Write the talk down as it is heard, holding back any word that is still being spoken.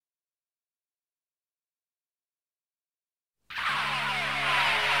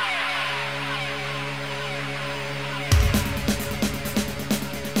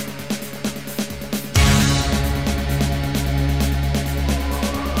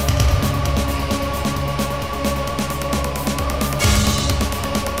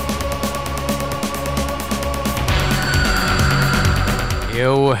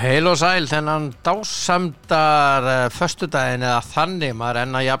Jú, heil og sæl, þennan dásamdar föstudaginn eða þannig, maður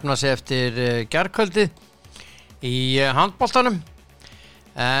enn að jafna sig eftir gærkvöldið í handboltanum.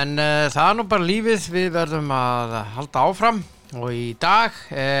 En það er nú bara lífið, við verðum að halda áfram og í dag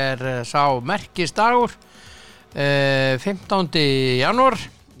sá merkisdagur, 15. janúar,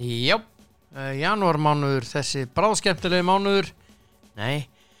 já, janúarmánuður, þessi bráðskemmtilegi mánuður, nei,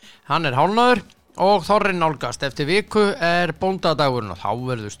 hann hálfnaður. Og þorri nálgast, eftir viku bóndadagurinn og þá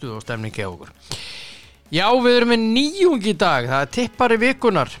verður stuð og stemning hjá okkur. Já, við erum með nýjung í dag, það tippari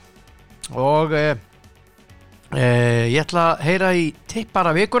vikunar og ég ætla að heyra í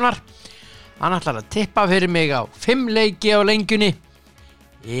tippara vikunar. Hann ætlar að tippa fyrir mig á 5 leiki á lengjunni.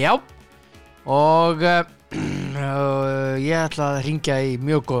 Já, og ég ætla að hringja í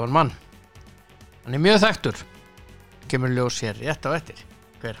mjög góðan mann. Hann mjög þekktur, kemur ljós hér rétt á eftir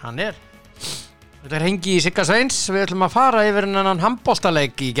hver hann Þetta hengi í Sigga Sveins, við ætlum að fara yfir hennan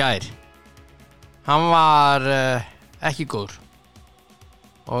handboltaleik í gær. Hann var ekki góður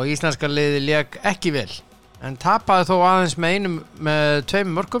og íslenska liðið lék ekki vel, en tapaði þó aðeins með 2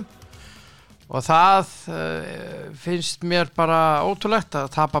 mörkum og það finnst mér bara ótrúlegt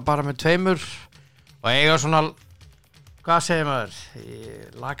að tapa bara með 2 og eiga svona, hvað segir maður,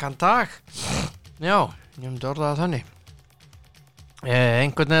 lakan dag. Já, ég myndi orða það þannig.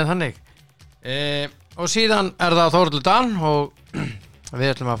 Einhvern veginn þannig. Og síðan það Þórhallur Dan og við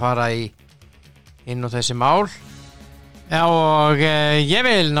ætlum að fara inn á þessi mál. Já, og ég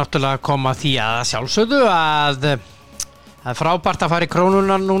vil náttúrulega koma því að sjálfsögðu að frábært að fara í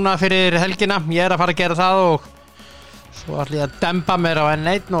Krónuna núna fyrir helgina. Ég að fara að gera það og svo ætlum ég að demba mér á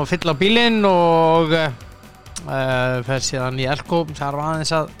N1 og fylla á bílinn og fer síðan í Elko, þar var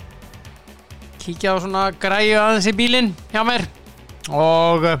aðeins að kíkja á svona græju aðeins í bílinn hjá mér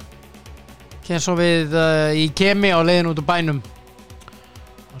og eins og við í Kemi á leiðin út úr bænum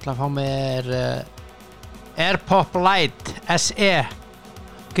ætla að fá mér Airpop Light SE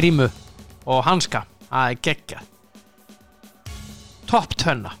grímu og hanska, það geggjað, topp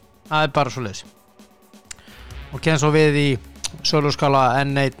tvenna, það bara svoleiðis og eins og við í söluskála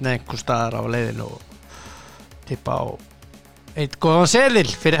N1 einhvers staðar á leiðinu og tippa á eitt góðan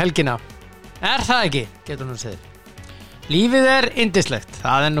seðil fyrir helgina. Það ekki? Getur nú seðil. Lífið yndislegt,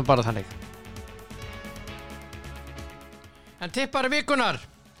 það nú bara þannig. En tippari vikunar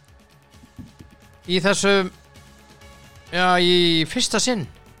í þessu, já, í fyrsta sinn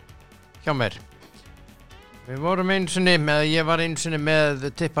hjá mér. Við vorum ég var einu sinni með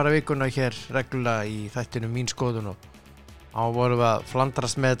tippari vikunar hér reglulega í þættinu mín skoðun og þá vorum við að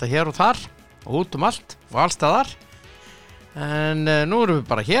flandrast með þetta hér og þar og út allt og allstaðar. En nú erum við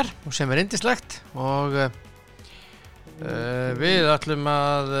bara hér og sem yndislegt og við ætlum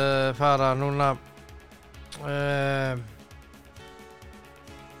að fara núna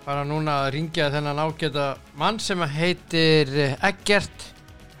að ringja þennan ágæta mann sem heitir Eggert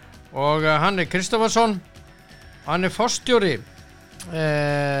og hann Kristoffersson. Hann forstjóri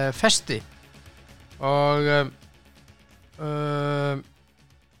Festi og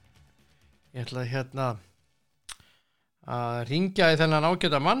ég ætla að ringja í þennan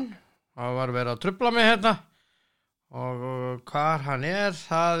ágæta mann. Það var verið að trufla mig og hvar hann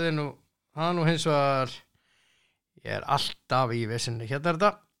það nú hins vegar, ég alltaf í vesinni.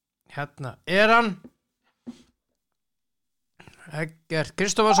 Hérna hann, Eggert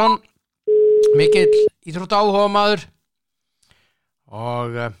Kristoffersson, mikill íþróttaáhugamaður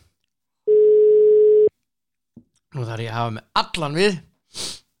og nú þarf ég að hafa með allan við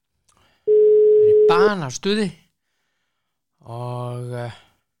í banastuði og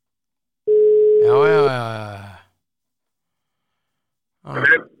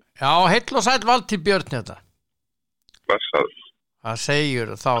já, heill og sæll Valtý Björn Blessaður. Hvað segir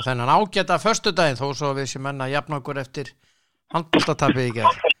þá þennan ágæta föstudaginn þó svo við sem menna jafna okkur eftir handboltatapið í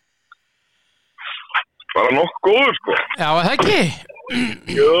gær? Bara nokkuð góður, sko. Já, það ekki?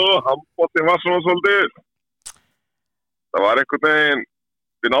 Jú, handboltinn var svona svolítið. Það var einhvern veginn,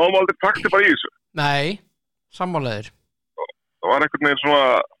 við náðum aldrei takti bara í þessu. Nei, sammálaðir. Það var einhvern veginn svona,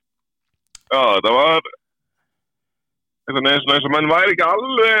 já, það var einhvern veginn svona eins og menn væri ekki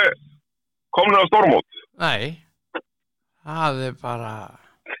alveg komin á stórmót. Nei. Það bara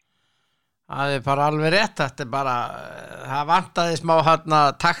alveg rétt. Þetta bara, það vantaði smá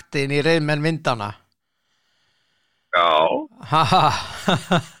taktin í reiðmenn vindana. Já. Það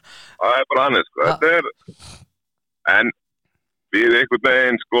bara hann, sko. Þetta en við einhvern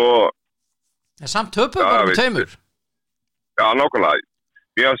veginn, sko. En samt höpum bara með 2. Já, nákvæmlega.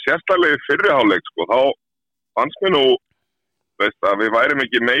 Ég haf sérstaklega í fyrri hálfleik, sko. Þá fannst mér nú, að við værim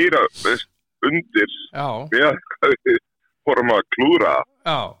ekki meira, undir. Já. Við vorum að klúra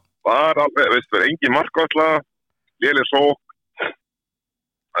Já. Var alveg, veist, verið engin markværsla, léleg sók.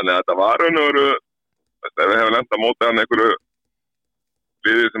 Þannig að þetta var raun og veru, ef við hefum lent að móta hann einhverju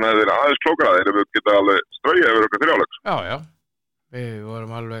liðið sem hefði verið aðeins klókara, þeir hefur getað alveg strauja yfir okkur þrjáleik. Já, já. Við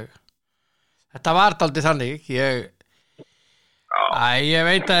vorum alveg... Þetta var daldið þannig. Ég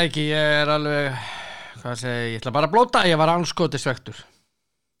veit það ekki, ég er alveg... Hvað segi, ég ætla bara að blóta, ég var anskotisvektur.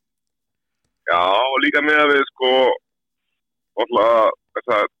 Já, og líka með að við sko alltaf þess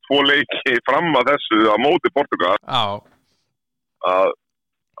að 2 leiki fram að þessu á móti Portugal að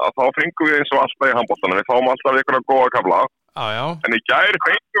þá fengum við eins og alltaf í handboltanum, við fáum alltaf einhverja góða kafla en í gær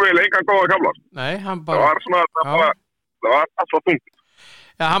fengum við engan góða kafla. Nei, hann bara... Það var svona, það var alltaf þungt.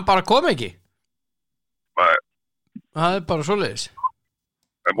 Já, hann bara kom ekki. Nei. Það er bara svoleiðis.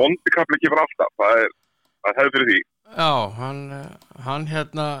 En vondi kafli ekki fyrir alltaf, það hefði fyrir því. Já, hann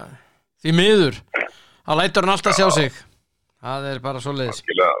því miður, hann lætur hann alltaf sjá sig. Það er bara svoleiðis.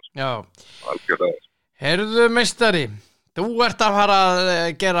 Algjörlega. Heyrðu meistari, þú ert að fara að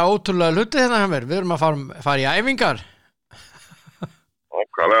gera ótrúlega hluti hérna hjá mér. Við erum að fara í æfingar.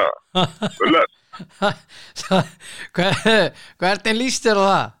 Ókvæðlega. Fulles. Hvernig líst þér á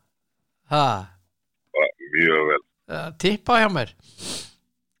það? Mjög vel. Tippa hjá mér.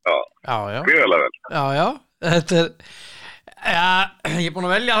 Já. Gríðarlega vel. Já. Þetta er... ég er búin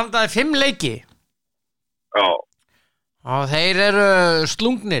að velja að halda þér 5 leiki. Já. Og þeir eru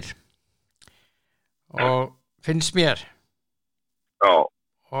slungnir. Og finnst mér. Já.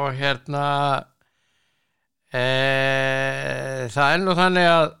 Og það er nú þannig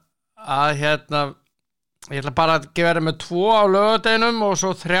að ég ætla bara að vera með 2 á laugardeginum og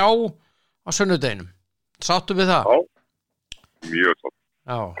svo 3 á sunnudeginum. Sáttu við það? Já. Mjög sátt.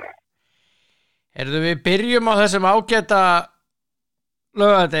 Já. Heyrðu, við byrjum á þessum ágæta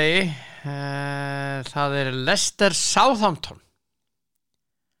laugardegi. Það er Leicester Southampton.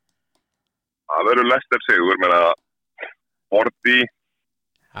 Það verður Leicester sigur með að Bordi.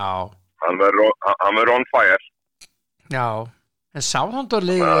 Já. Hann verður on fire. Já. En Southampton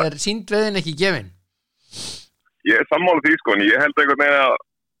er sínd veiðin ekki gefin. Ég er sammála því sko, en ég held einhvern veginn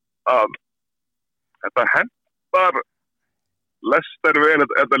að þetta hentar Leicester vel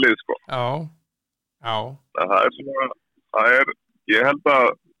þetta lið sko. Já. Það er svona, ég held að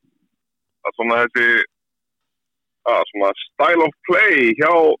svona þessi svona style of play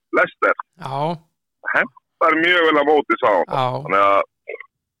hjá Leicester hentar mjög vel að móti Southampton.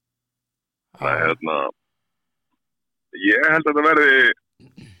 Þannig að ég held að þetta verði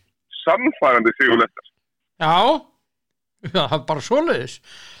sannfærandi sigur Leicester. Já, það er bara svoleiðis.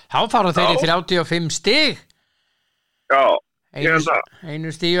 Þá fara þeir í 35 stig. Já, ég held það. Einu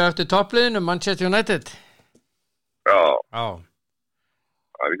stíu eftir toppliðinu, Manchester United. Já.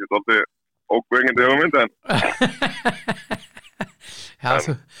 Það er ekki svolítið ókvengindi hugmynd en... Já,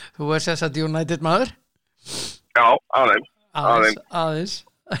 þú er sessat United maður? Já, aðeins.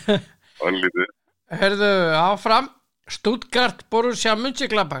 Lítið. Hörðu, áfram. Stuttgart Borussia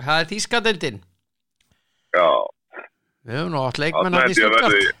Mönchengladbach, það er þýskadeildin. Já. Við höfum nú átt leikmenn að í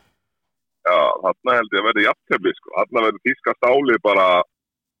Stuttgart. Já, þarna held ég að verði jafntefli, sko. Þarna verður þýska stáli bara,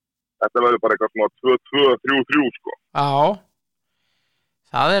 þetta verður bara eitthvað svona 2-2, 3-3, sko. Já.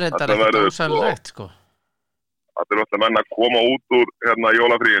 Það er þetta ekkert ósælilegt, sko. Þetta er alltaf menn að koma út úr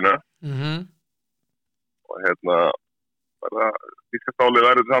jólafríinu. Og þýska stáli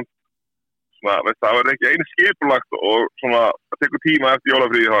verður samt svona, veist, það verður ekki einu skipulagt og svona, það tekur tíma eftir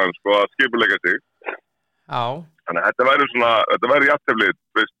jólafríi hjá þeim, sko, að skipuleika sig. Já. Þannig að þetta verður jafnteflið,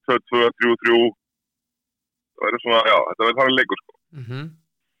 veist, 2-2, 3-3, það verður svona, já, þetta verður þannig leikur, sko.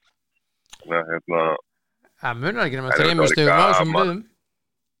 Þannig að, það munar ekki nema 3 stigum á þessum liðum.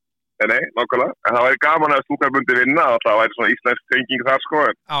 Nei, nákvæmlega, en það væri gaman að Stuttgart myndi vinna, það væri svona íslensk tenging þar, sko.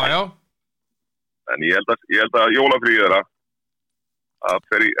 Já. En ég held að jólafríi þeirra, að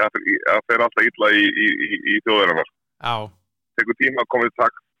fer alltaf illa í þjóðverðarnar. Já. Tekur tíma að koma í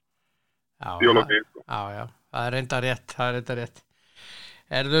takt. Já, það er reynda rétt.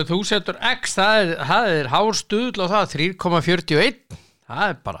 Þú setur X, það er hár stuðl á það, 3,41. Það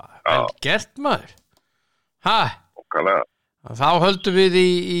er bara vel gert, maður. Okkarlega. Þá höldum við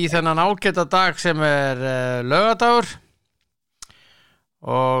í þennan ágæta dag sem er laugardagur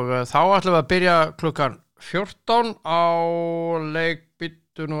og þá ætlum við að byrja klukkan 14 á leik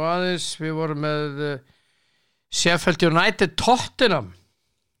byttu nú aðeins. Við vorum með Sheffield United Tottenham.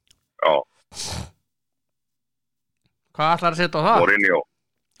 Já. Hvað ætlar að setja á það?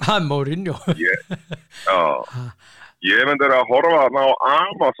 Mourinho. Ég myndi að horfa á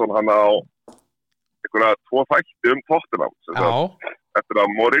Amazon hann á einhverja 2 þætti Tottenham. Eftir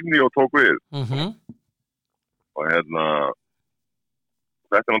að Mourinho tók við. Og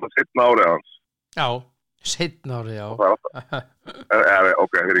þetta er náttúrulega seinna árið hans. Já, seinna árið, já. Og það alltaf,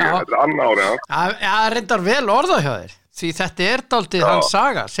 ok, þetta er annað árið hans. Já, reyndar vel orðað hjá þér, því þetta er dálítið hans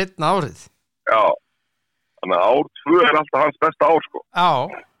saga, seinna árið. Já, þannig að ár 2 er alltaf hans besta ár, sko. Já.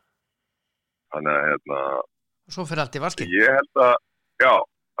 Þannig að, og svo fyrir allt í vaskinn.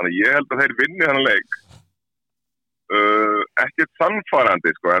 Þannig ég held að þeir vinni hann leik. Ekkert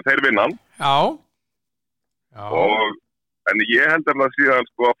sannfærandi, sko, en þeir vinna hann. Já. En ég held að það síðan,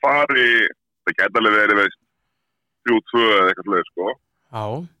 sko, að fari, það gæti alveg verið, veist, 3-2 eða eitthvað sluð, sko. Já.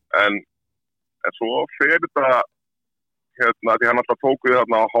 En svo fer þetta, því hann alltaf tók við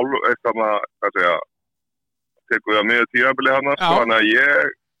þarna á hálf, tekur við á miður tímabili hann, sko, þannig að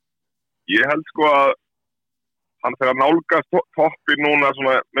ég held, sko, að hann fer að nálgast toppin núna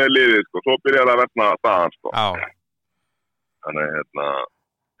svona með liðið, sko, svo byrjar það að verna staðan, sko. Já. Þannig,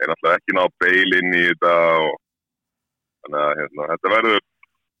 er alltaf ekki ná beil inn í þetta og þannig að, þetta verður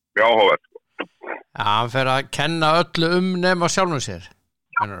mjög áhugavert, sko. Já, hann fer að kenna öllu nema sjálfum sér,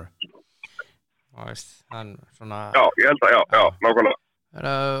 mennur þú? Hann svona... Já, ég held að, já, nákvæmlega.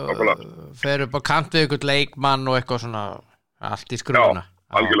 Fer upp á kant við ykkur leikmann og eitthvað svona, allt í skrúna. Já,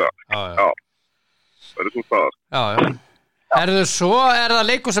 algjörlega, já. Það er svo staðar. Já. Svo er það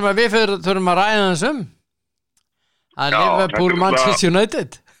leikur sem við þurfum að ræða þessum? Það er Liverpool Manchester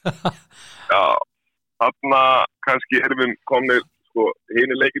United. Já, þarna kannski erum við komnir, sko,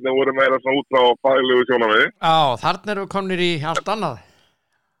 hini leikirna voru meira svona út frá faglegu sjónarmiði. Já, þarna erum við komnir í allt annað.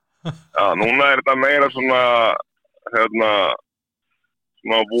 Já, núna er þetta meira svona,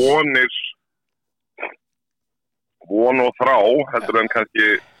 svona von og þrá, heldur en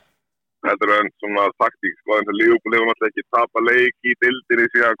svona taktík, sko, eins og Liverpool hefur náttúrulega ekki tapað leik í deildinni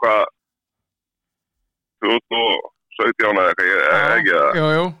síðan hvað 2017 eða eitthvað, ekki það?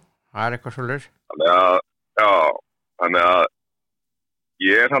 Jú, það er eitthvað svolítið. Þannig að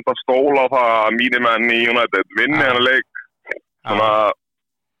ég er samt að stóla á það að mínir menn í United vinni hann leik, svona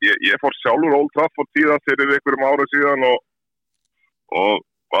ég fór sjálfur Old Trafford síðan fyrir einhverjum ára síðan og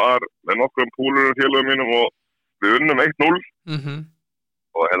var með nokkrum púlurum félögum mínum og við unnum 1-0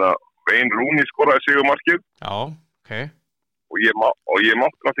 og Wayne Rooney skoraði sigurmarkið. Já, ok. Og ég mátti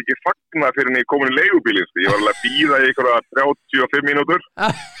náttúrulega ekki fagna fyrir en ég komin í leigubílinn, sko. Ég var alveg að bíða í einhverja 35 mínútur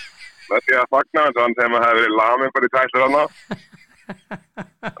með því að fagna, en þannig að það hefði verið lamin bara í tæstur hana.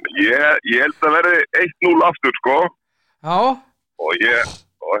 Ég held að verði 1-0 aftur, sko. Já. Og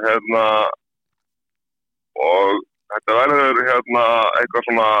þetta verður eitthvað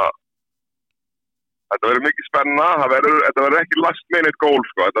svona, þetta verður mikið spenna, þetta verður ekki last minute goal,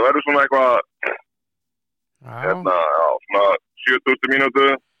 sko, þetta verður svona eitthvað, svona 70 mínútu.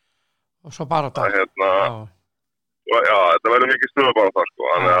 Og svo bara það. Já, þetta verður mikið stöða bara það, sko,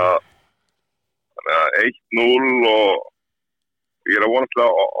 þannig að 1-0 og ég er að vonast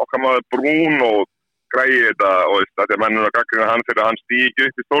að okkar maður Bruno græði þetta og þetta er mennur að gagnrýna hann fyrir að hann stígi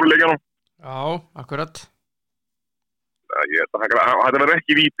upp í stóruleikjanum. Já, akkurat. Ég held að þetta verður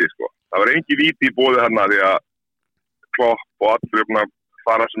ekki víti, sko. Það verður ekki víti í bóði hérna því að Klopp og allir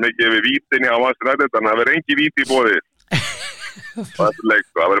fara svo mikið yfir vítin í Manchester United, þannig að það verður ekki víti í bóði. Það leik,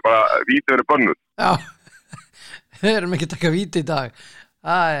 sko. Það verður bara, víti verður bönnuð. Já, við erum ekki að taka víti í dag.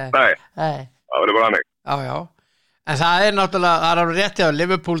 Nei, það verður bara hannig. Já. En það er náttúrulega, það er alveg rétti að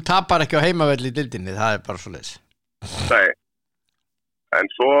Liverpool tapar ekki á heimavelli í dildinni, það er bara svoleiðis. Nei. En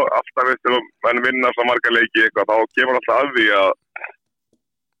svo alltaf veistu menn vinna svo marga leiki eitthvað, þá kemur alltaf að því að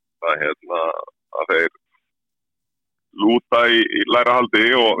þeir lúta í læra haldi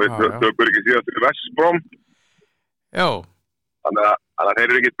og þau byrja ekki síðan til West Brom. Já. Þannig að þeir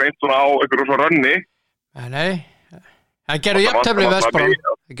eru ekki beint svona á einhverjum svo rönni. Nei. Það gerur jafntefli West Brom.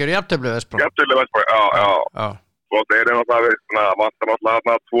 Jafntefli West Brom, já. Svo þeir eru náttúrulega vantar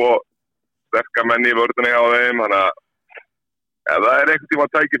náttúrulega tvo sterka menn í vörðunni á þeim, þannig að ef það er einhvern tíma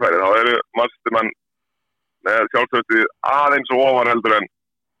tækifæri, þá eru Manchester með sjálfsögtið aðeins og ofar heldur en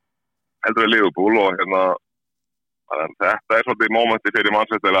Liverpool og þetta er svolítið mómenti fyrir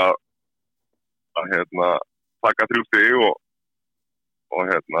Manchester að taka 3 stig og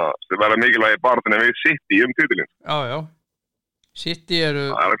sem verða mikilvægi barðinni við City titilinn. Já. City eru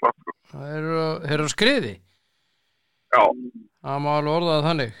á skriði. Já. Það má alveg orða það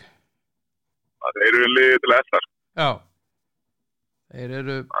þannig. Þeir eru liðið til eftir. Já. Þeir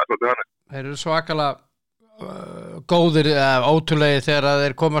eru svakalega góðir, ótrúlegir þegar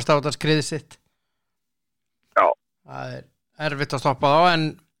þeir komast á þetta skriði sitt. Já. Það er erfitt að stoppa þá,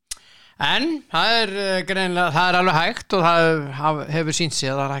 en það er greinilega, það er alveg hægt og það hefur sýnt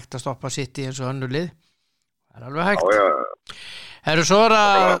sig að það er hægt að stoppa City eins og önnur lið. Það er alveg hægt. Já. Svo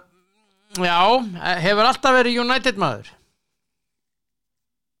hefur alltaf verið United maður?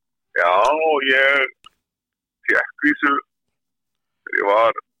 Já, ég fékk vísu þegar ég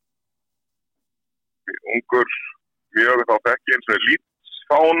var ungur mjög þá fekk ég eins og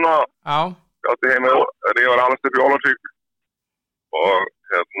lítsfána átti heima þegar ég var alveg upp í Ólafsvík og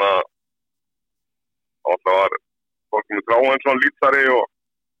alltaf var fólk með Þráinn svona lítsari og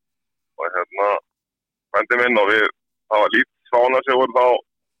frændi minn og það var lítsfána sem voru þá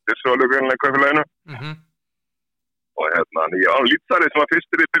til sölu greinlega í kaupfélaginu og ég var lítsari sem var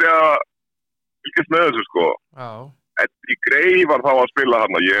fyrstur í byrja að fylgjast með þessu sko Eddie Gray var þá að spila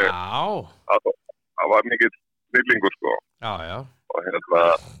hann og það var mikill snillingur sko og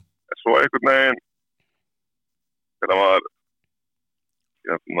svo einhvern veginn þegar maður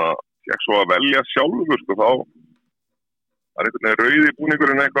fekk svo að velja sjálfur sko þá var einhvern veginn rauði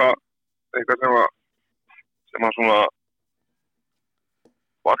búningurinn eitthvað sem að svona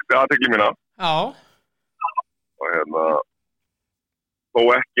vakti athygli mína og þó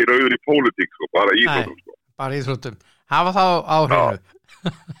ekki rauður í pólitík sko, bara íþróttum sko. Bara íþróttum, hafa þá áhrifu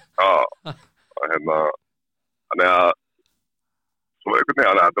þannig að svo einhvern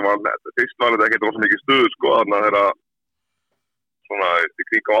veginn fyrst var þetta ekki rosa mikið stuð sko, þannig að þeirra svona í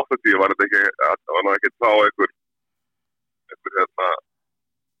kring á 80 var þetta ekki það var ekki þá einhver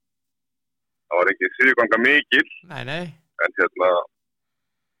það var ekki síðuganga mikil en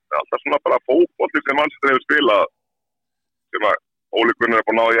alltaf svona bara fótbolti sem Manchester hefur spilað sem að Óli Gunnar er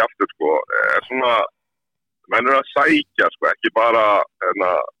búin að ná í aftur sko, er svona menn að sækja sko, ekki bara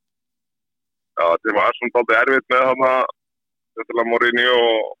það var svona dálítið erfitt með þetta Mourinho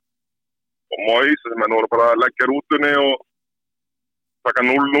og Moyes sem menn voru bara að leggja rútunni og taka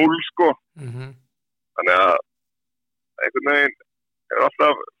 0-0 sko þannig að einhvern veginn hefur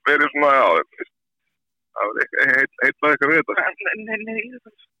alltaf verið svona það er heitlað eitthvað við þetta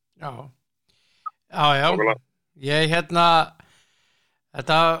Já ég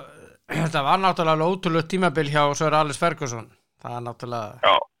þetta var náttúrulega ótrúlegt tímabil hjá Sir Alex Ferguson það er náttúrulega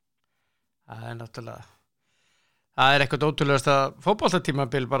það er eitthvað ótrúlegasta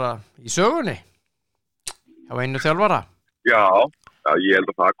fótboltatímabil bara í sögunni hjá einu þjálfara Já, ég held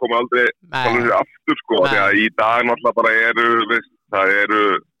að það komi aldrei aftur sko, því að í dag náttúrulega bara það eru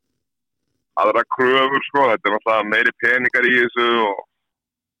aðra kröfur sko, þetta er náttúrulega meiri peningar í þessu og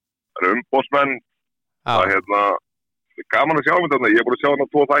það eru umboðsmenn það er gaman að sjá með þetta, ég er búin að sjá þarna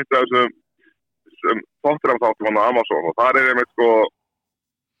 2 þætti af þessum þáttum á Amazon og þar er einmitt sko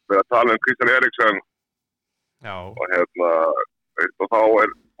við að tala Christian Eriksen og og þá er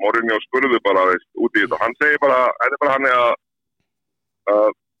Mourinho spurðu bara út í þetta og hann segir bara, þetta er bara hann að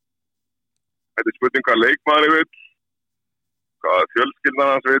þetta er spurning hvað leikmaður vill hvað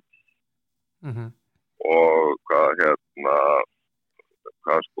fjölskyldan hans vill og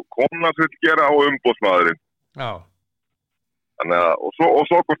hvað sko konan vill gera á umboðsmaðurinn þannig að og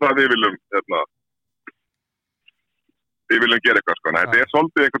svo hvort að við viljum gera eitthvað sko, þetta er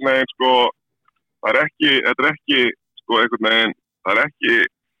svolítið einhvern veginn sko þetta er ekki sko einhvern veginn það er ekki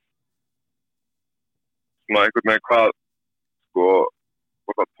svona einhvern veginn hvað sko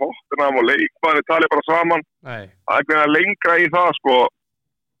hvort að Tottenham og leikmaður tali bara saman það er einhvern lengra í það sko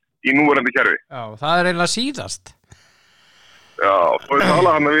í núverandi kerfi það er eiginlega síðast Já, svo er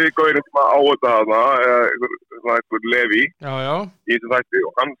tala hann við gauðin sem á þetta einhver Levi í þessu þætti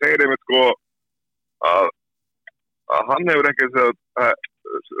og hann segir einmitt sko að hann hefur ekki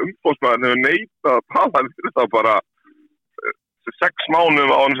umboðsmaðurinn hefur neitað að tala fyrir þetta bara 6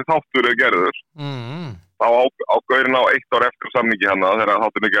 mánuðum á þessi þáttur er gerður þá á gauðin á 1 ár eftir samningi hann þegar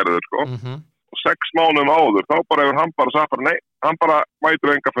þátturinn er gerður sko og 6 mánuðum áður þá bara hefur hann bara sagt nei, hann bara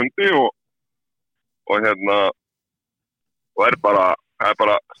mætur enga fundi og og það er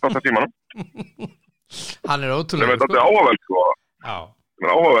bara starta tímanum hann er ótrúlega þetta er áhugavert sko það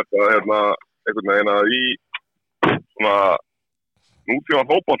er áhugavert að einhvern veginn að í svona nútíma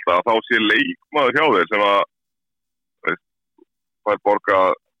fótbolta þá sé leikmaður hjá þeir sem að fær borga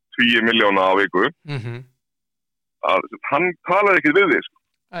 10 milljóna á viku að hann talar ekki við því sko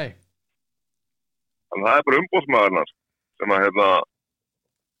þannig að það er bara umboðsmaðurinn sem að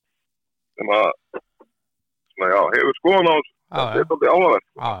hefur skoðan á þetta er alveg áhugavert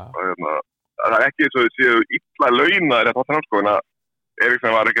það er ekki eins og þið séu illa launaðir að það sko en að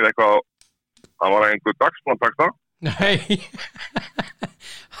Eriksen var ekki eitthvað hann var einhver dagsmanntakta Nei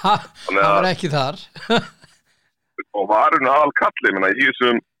hann var ekki þar og var hann aðal kalli í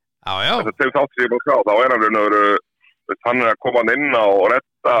þessum þessum þátt sem ég búið að sjá þá er hann hann er að koma inn á og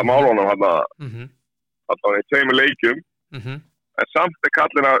retta málunum hann í 2 leikjum en samt er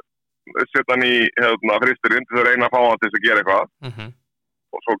kallin að setja hann í fristurinn til að reyna að fá hann til að gera eitthvað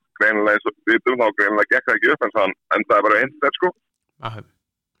og svo greinilega eins og vitum þá greinilega gekk það ekki upp en það endaði bara eins sko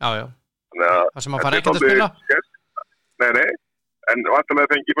Já. Það sem að fara ekkert að spila? Nei, en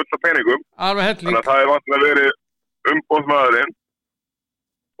vantilega fengi fullt af peningum. Alveg helling. Þannig að það vantilega verið umboðsmaðurinn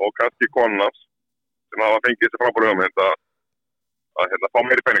og kannski konans sem hafa fengið þessi frábæru hugmynd að fá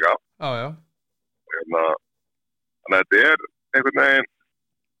meiri peninga. Já. Þannig að þetta er einhvern veginn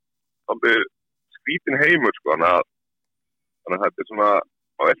svolítið skrítin heimur, sko. Þannig að þetta er svona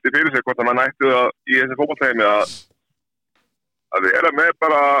að velti fyrir sig hvort að mann ættu það í þessi fótboltaheimi að við erum með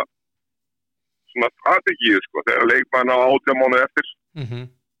bara svona strategíu, sko, þegar leikmann á 18 mánuði eftir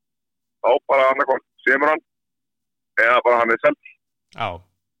þá bara annarkvæmt semur hann eða bara hann selt. Já.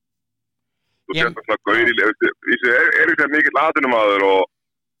 Þú sér það svona gaur í þessu er þetta mikill atvinnumaður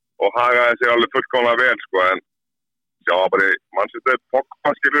og hagaði sig alveg fullkomlega vel, sko, en sjá bara Manchester Pogba,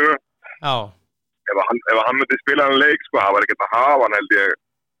 skilur. Já. Ef hann myndi spila hann leik, sko, það var ekkert að hafa hann, held ég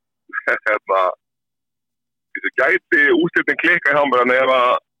þessu gæti úrslitin klikka hjá mér en ef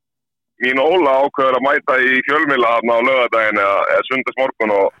að mín Óla ákveður að mæta í fjölmiðla á laugardaginn eða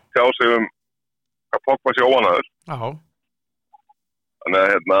sunnudagsmorgun og tjá sig hvað Pogba sé óánægður. Já. Þannig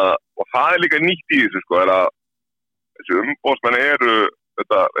að og það er líka nýtt í þessu, sko, er að þessi umboðsmenn eru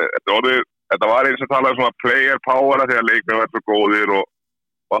þetta var eins og talaði svona player power þegar leikmenn verður svo góðir og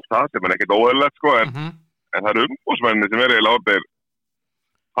allt það sem er ekkert óeðlilegt, sko, en það eru umboðsmenni sem eru eiginlega orðnir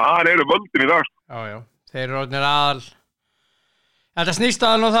þar eru völdin í dag, sko. Já. Þeir eru orðnir aðal. Þetta snýst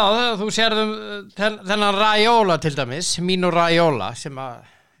aðal og þá, þú sérðum þennan Raiola til dæmis, Mino Raiola, sem að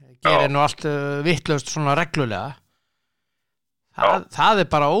gerir nú allt vitlaust svona reglulega. Það er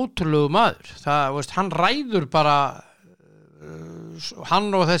bara ótrúlegu maður. Það, veist, hann ræður bara, hann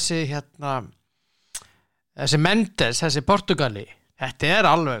og þessi Mendes, þessi Portugali, þetta er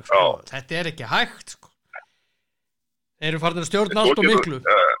alveg, sko, þetta er ekki hægt, sko. Þeir eru farin að stjórna allt og miklu.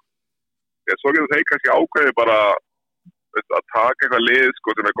 Svo getur þeir kannski ákveði bara að taka eitthvað lið, sko,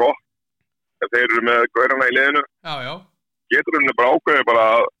 sem er gott ef þeir eru með gaurana í liðinu. Já. Getur henni bara ákveði bara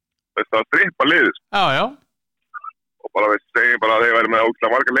að strippa lið, sko. Já. Og bara segjum bara að þeir væri með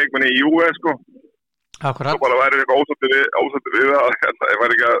ótrúlega marga leikmenni í US, sko. Akkurat. Svo bara væri eitthvað ósætti við að þeir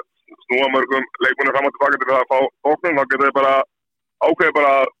væri ekki að snúa mörgum leikmenni fram og tilbaka til að fá tóknum, þá getur þeir bara ákveði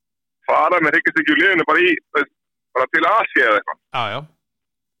bara að fara með hryggistykju liðinu bara til Asíu eða eitthvað. Já.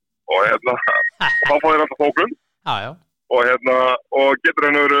 Og þá fá þeir alltaf tóknum. Já. Og getur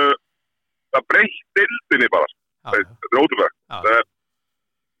henni verið að breytt dildinni bara. Þetta er ótrúlega. Þetta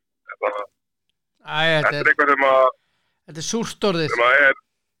er eitthvað sem að þetta er súrt orðið.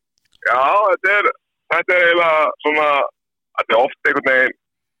 Þetta er eiginlega svona þetta er oft einhvern veginn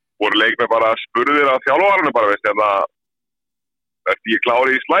voru leikmenn bara spurðir að þjálfarinu bara, veist, eftir ég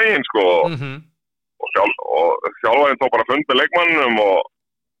klári í slægin, sko, og þjálfarinn tók bara fund með leikmannum og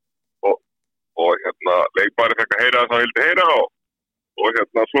leikmæri fekk að heyra það sem hann vildi heyra og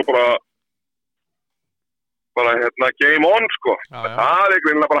svo bara game on, sko. Það er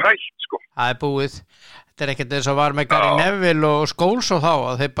einhvernlega bara hægt, sko. Það er búið. Þetta er ekkert eins og var með Gary Neville og Scholes og þá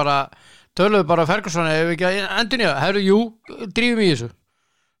að þeir bara töluðu bara Ferguson ef ekki að endurnýja, jú, drífum í þessu.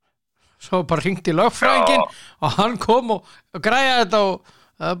 Svo bara hringdi lögfræðinginn og hann kom og græja þetta og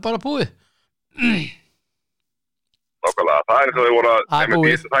það er bara búið. Nákvæmlega, það er eins og þeir voru það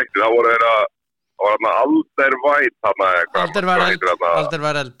voru þeir að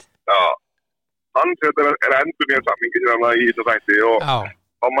Alderweireld. Já, hann er endurnýja sammingi í þessu þætti og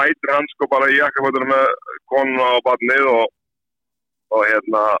þá mætir hann, sko, bara í jakkafötunum með konuna og barnið og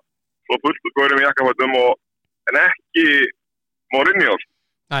svo fullt góðum í jakkafötum en ekki Mourinho.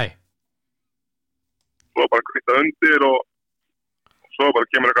 Nei. Svo bara kvitta undir og svo bara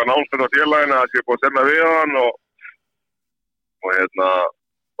kemur eitthvað námsend á félaginu að sé búið að semja við hann og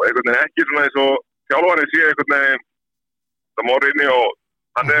einhvern veginn ekki svona eins og þjálfarinn sé einhvern veginn það Mourinho og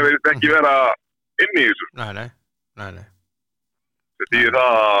hann hefur ekki vera inn í þessu. Nei. Þetta er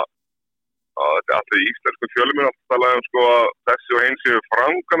það að þetta er alltaf í íslensku fjölmiðlum að tala sko að þessi og hins séu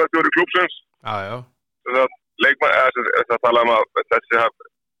framkvæmdastjóri klúbbsins. Já. Þess að tala að þessi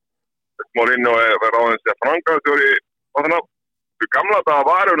Mourinho er ráðinn sem framkvæmdastjóri og þannig að gamla það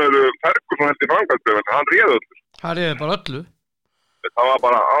var Ferguson held í framkvæmdastjóri en hann réði öllu. Hann réði bara öllu. Það var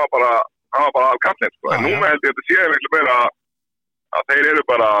bara alkallinn, sko. En núna held ég að þetta sé miklu meira að þeir eru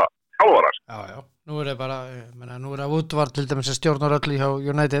bara þjálfarar. Já. Nú er það bara, nú er það Woodward til dæmis að stjórnar öllu hjá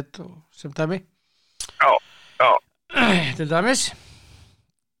United og sem dæmi. Já. Til dæmis.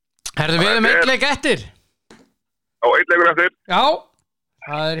 Herðu við einn leik eftir? Já, einn leikur eftir. Já,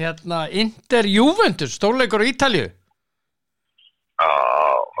 það er Inter Juventus, stórleikur á Ítalíu. Já,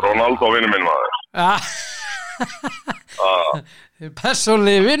 Ronaldo vinnur minn maður. Já.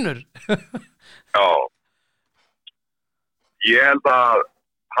 Persónlegi vinnur. Já. Ég held að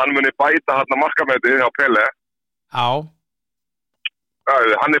hann muni bæta hann að markametið á Pele. Já.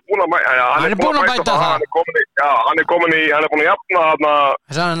 Hann er búinn að bæta það. Hann er búinn að jafna þarna.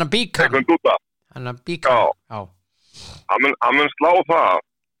 Þess að hann að bíka. Hann að bíka. Já. Hann mun slá það.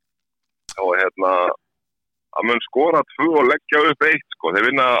 Og hann mun skora 2 og leggja upp 1, sko. Þeir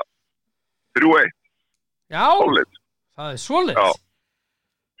vinna 3-1. Já. Solid. Það er solid.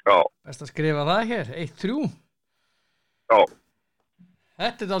 Já. Best að skrifa það hér. 1-3. Já.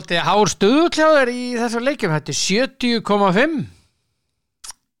 Þetta er alltaf hár stöðukljáður í þessar leikjum. Þetta er 70,5.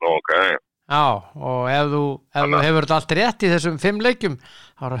 Ok. Já, og ef þú hefur þetta allt rétt í þessum 5 leikjum,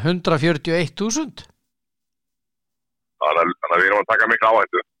 þá er það 141.000. Þannig að við erum að taka miklu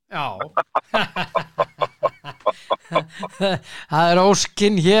áhættu. Já. Það er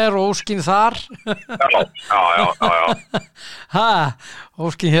óskinn hér og óskinn þar. Já.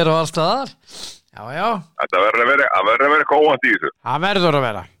 Óskinn hér og allstaðar. Já. Þetta verður að vera eitthvað óvænt í þessu. Það verður að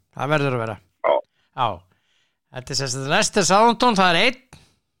vera. Já. Þetta er sérstætt Leicester Southampton, það er 1.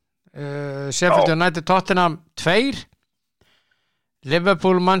 Sheffield United Tottenham 2.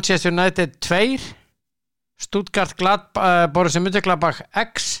 Liverpool Manchester United 2. Stuttgart Borussia Mönchengladbach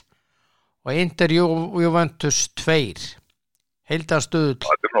X og Inter Juventus 2. Heildarstöðull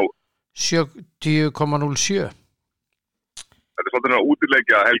 70,07. Þetta er svolítið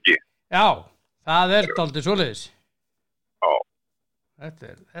útileikja helgi. Já, það er dálítið svoleiðis. Já.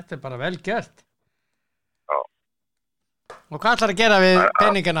 Þetta er bara vel gert. Já. Og hvað ætlar að gera við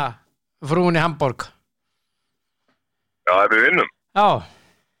peningana frúin í Hamborg? Já, ef við vinnum. Já.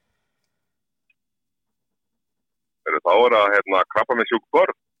 Þá er að krabba með sjúk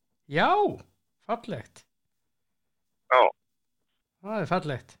börn. Já, fallegt. Já. Það er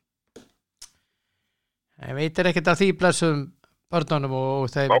fallegt. Ég veitir ekkert af því blessum börnunum og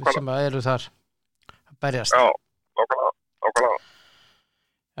þeim sem eru þar að berjast. Já, nákvæmlega.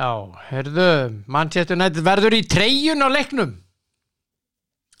 Já, heyrðu, Manchester United verður í treyjun á leiknum.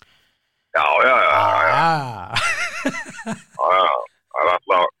 Já. Það er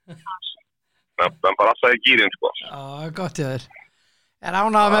alltaf... Það bara alltaf í gýrin, sko. Já, gott ég þér. Er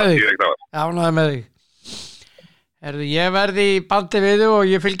ánægður með þig. Herðu, ég verði í bandi við þig og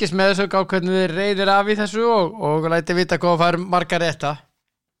ég fylgist með þessu á hvernig þið reyðir af í þessu og læti vita hvað fær margar rétta.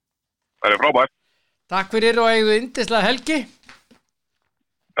 Það er frábært. Takk fyrir og eigðu yndislega helgi.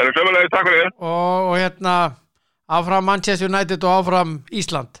 Það er sömulegis, takk fyrir. Og áfram Manchester United og áfram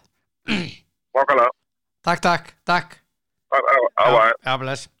Ísland. Nákvæmlega. Takk. Já,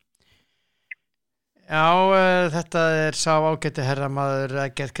 bless. Já, þetta er sá ágæti herramaður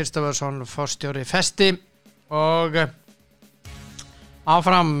Eggert Kristoffersson, forstjóri Festi og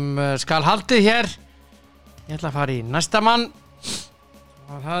áfram skal haldið hér. Ég ætla að fara í næsta mann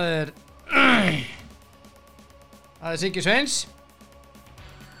og það er Siggi Sveins.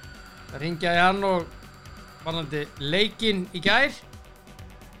 Það ringja í hann og varðandi leikinn í gær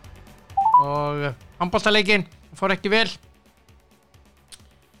og handboltaleikinn fór ekki vel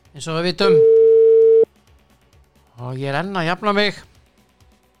eins og við vitum. Og ég er enn að jafna mig.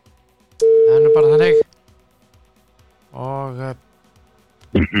 Það er bara þannig. Og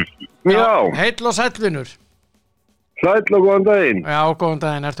Já. Heill og sæll vinur. Sæll og góðan daginn. Já, góðan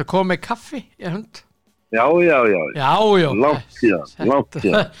daginn. Ertu komið með kaffi í hund? Já. Langt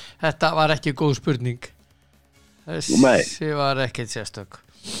síðan. Þetta var ekki góð spurning. Þessi var ekkert sérstök.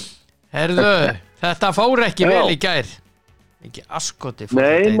 Herðu, þetta fór ekki vel í gær. Ekki askoti.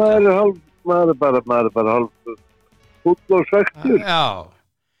 Nei, maður er bara hálf fúll og svektur. Já.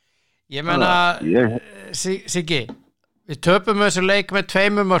 Ég meina, Siggi, við töpum þessu leik með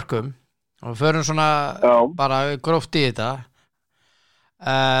 2 mörkum og förum svona bara gróft í þetta.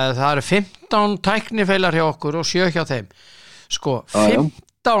 Það eru 15 tæknifeilar hjá okkur og 7 hjá þeim. Sko,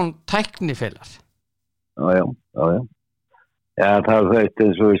 15 tæknifeilar. Já. Já, það er þetta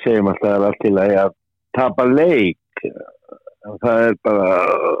eins og við segjum alltaf er allt til að tapa leik. Það er bara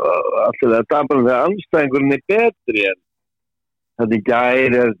alltaf að tapa þegar anstæðingurinn er betri en þetta í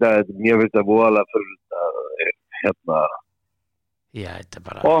gær þetta mjög fyrst að vola fyrir Já, þetta er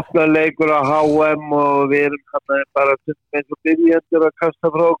bara opna leikur á HM og við erum bara eins og byrjendur að kasta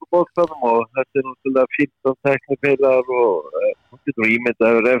frá okkur boltanum og þetta er náttúrulega 15 teknifeilar og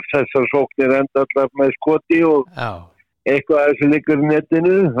ímyndaður ef þessar sóknir enda alltaf með skoti og eitthvað að þessu liggur í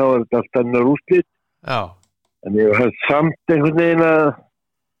netinu þá er þetta alltaf annar úrslit. Já. En ég hef samt einhvern veginn að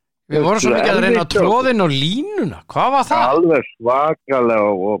við vorum svo mikið að reyna að tróðin og línuna. Hvað var það? Alveg svakalega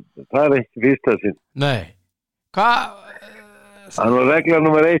og það er ekki fyrsta sinn. Nei. Hvað? Það var regla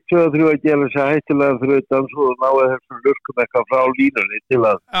nummer 1, 2 og 3 að gera þess að hættilega þrautan svo náðu þessum lurkum eitthvað frá línunni til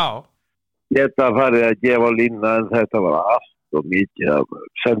að geta farið að gefa línuna en þetta var allt og mikið af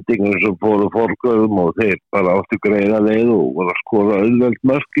sendingum sem fóru forgöðum og þeir bara áttu greiða leið og voru að skora auðveld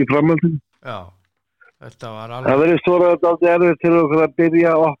mörk í framhaldinu. Já, þetta var alveg... Það verið stóra þetta erfitt til okkur að byrja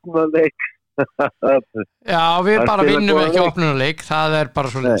að opna leik. Já, við bara vinnum ekki opnunarleik, það er bara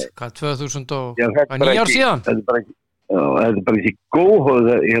svo leik, 2009 ár síðan. Þetta er bara ekki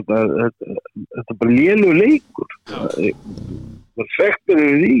góð, þetta er bara lélegur leikur. Það svektur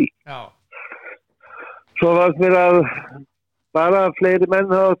yfir því. Já. Svo var mér að bara fleiri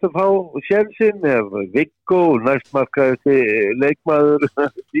menn hafa átt að fá sénsinn, Viggo, næstmarkaðasti leikmaður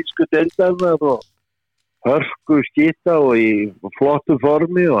þýsku deildarinnar og hörku skýta og í flottu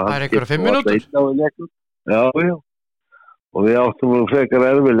formi. Það er einhverja 5 mínútur? Já. Og við áttum nú frekar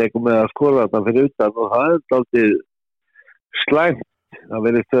erfiðleikum með að skora þetta fyrir utan og það er aldrei slæmt. Það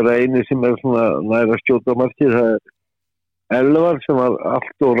verðist vera eini sem er svona næra skjóta markið, það er Elvar sem var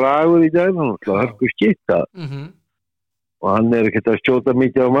allt og ragur í dag, hann var hörku skýta. Og hann er ekkert að skjóta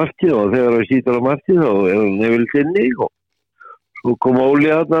mikið á markið og þegar hann skýtar á markið þá er hann nefnilt inni og svo kom Óli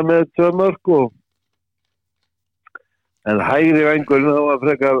þarna með 2 mörk og en hægri vængurinn þá var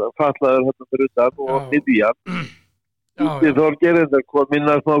frekar fallaður hérna fyrir utan og miðjan. Úti Þorgeir þetta kom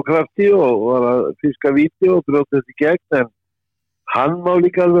inn að smá krafti og var að fiska víti og brjóta þetta í gegn en hann má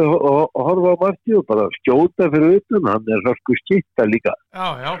líka alveg horfa á markið og bara skjóta fyrir utan, hann er hörku skýta líka.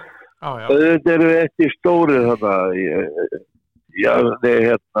 Já. Þetta eru eftir stórið þarna,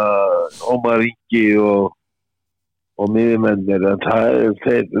 hérna Ómar Ingi og miðjumennir, en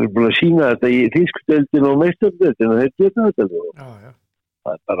þeir eru búin að sína þetta í þýskudeildinu og meistardeildinu og þeir geta þetta. Já.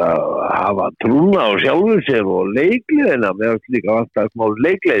 Það er bara að hafa trúna á sjálfur sér og leikliðina, með að líka vantar smá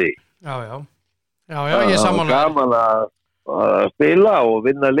leikliði. Já, ég sammála. Gaman að spila og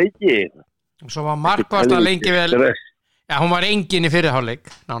vinna leiki. Og svo var markvart að lengi vel... Já, hún var engin í fyrirháleik,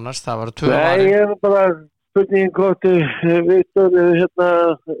 nánast, það var 2 varir. Nei, ég er bara spurningin hvort Viktor,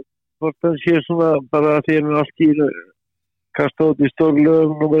 hvort hann sé svona bara því hann allt í kasta út í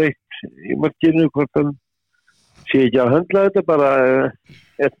stórlögum nummer 1 í markinu, hvort hann sé ekki að höndla þetta bara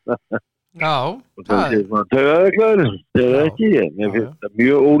Já, það er svona taugaðarklaður, það er ekki, mér finnst það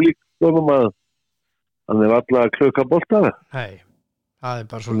mjög ólíkt honum að hann er alltaf að klukka boltana. Nei, það er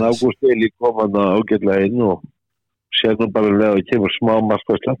bara svo Ágúst Eli kom hann ágætlega inn og sér nú bara lega að kemur smá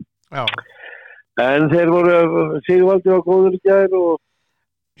markværsla. Já. En þeir voru Sigvaldi var góður í gær og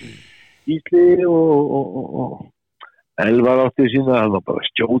Gísli og Elvar átti sína, hann var bara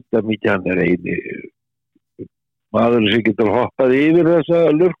skjóta mikið, hann er eini maður sem getur hoppað yfir þessa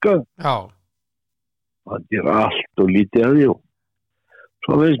lurka. Já. Hann ger allt og lítið að því og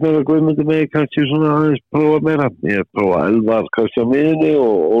svo veist mér að Guðmundur megi kannski svona aðeins prófa meira. Ég prófa Elvar kannski á miðinni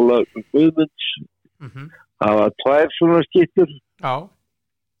og Óla Guðmunds. Það var 2 svona skittur. Já.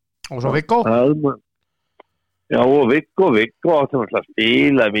 Og svo Viggo. Já, og Viggo átti að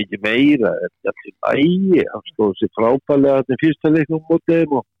spila mikið meira. Þetta er ægi. Hann stóð sér frábærlega þetta í fyrsta leiknum mótið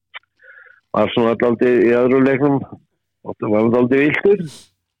þeim og var svona alltaf í öðru leiknum. Og það var alltaf viltur.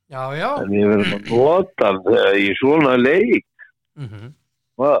 Já. En ég verður að nota hann í svona leik.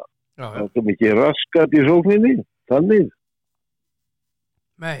 Það er mikið raskat í sókninni. Þannig.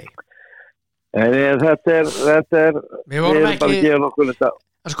 Nei. En þetta er við vorum ekki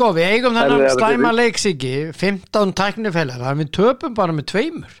sko, við eigum þennan slæma leiksíki 15 tæknifælar, við töpum bara með 2.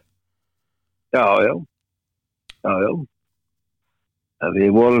 Já en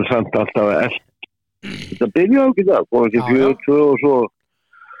við vorum samt alltaf að þetta byrja á ekki það, fór ekki 4-2 og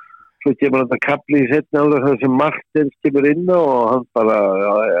svo kemur þetta kapli í setna alveg þar sem Martins kemur inn og hann bara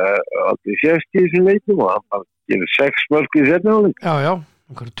aldrei sést í þessum leikum og hann bara gefur 6 mörk í setna alveg. Já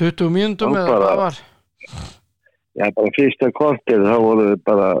 20 mínútum eða hvað var? Já, bara fyrsta kortið, þá voru við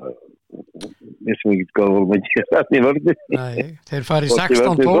bara vissum ekki hvað vorum að gera þannig í vörði. Nei, þeir fari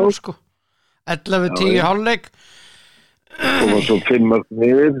 16-12 sko 11-10 hálfleik og var svo 5 mörk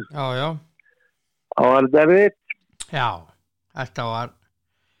niður. Já. Þá var þetta erfitt. Já, þetta var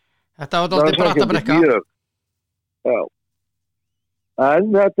dálítið brattabrekka. Já. En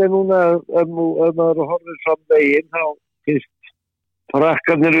þetta er núna ef maður horfir fram veginn þá fyrst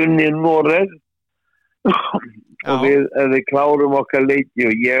frakkarnir unni í Noreg og við klárum okkar leiki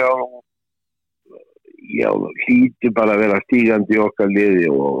og ég hlýtur bara að vera stígandi í okkar liði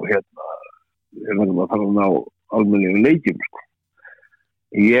og hérna við verðum að fara að ná almennilegu leikjum sko.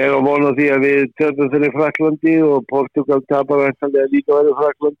 Ég vona því að við töpum fyrir Frakklandi og Portugal tapar væntanlega líka verið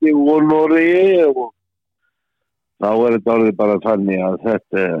Frakklandi og Noregi og þá er þetta orðið bara þannig að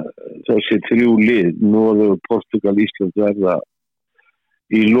þessi 3 lið, Noreg, Portugal, Ísland verða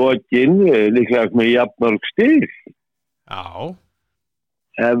í lokin líklega með jafnmörg stig. Já.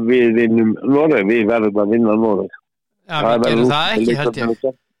 Ef við vinnum Noreg, við verðum að vinna Noreg. Já, við gerum það ekki, held ég.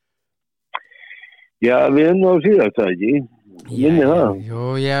 Já, við erum á síðast, það ekki. Minni það. Jú,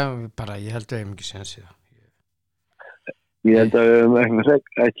 ég held að ég hef ekki séns í það. Ég held að við hefum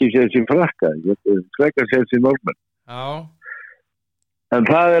ekki séns í frakka. Ég held að frekka séns í norðmenn. Já. En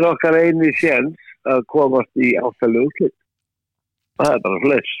það okkar eini séns að komast í áttalegu úrslit. Það bara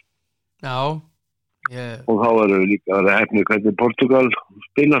fleis. Já. Og þá erum við líka að hefna hvernig Portugal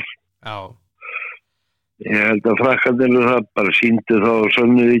spilar. Já. Ég held að frakkandir það bara sýndu þá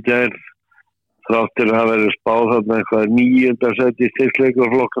sönnið í gær þráttir að hafa verið spáð þarna eitthvað 9. sæti í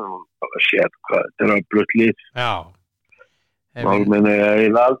styrkleikaflokkan og bara séð hvað þetta að blött lið. Já. Málmenni að ég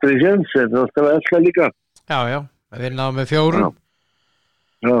aldrei séns, þetta er alltaf elska líka. Já, við náðum með 4.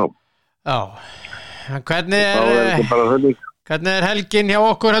 Já. En hvernig er helgin hjá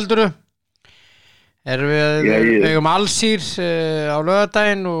okkur heldurðu? Erum við eigum Alsír á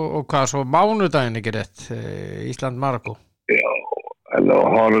laugardaginn og hvað svo mánudaginn ekki rétt Ísland-Marokko. Já, en þá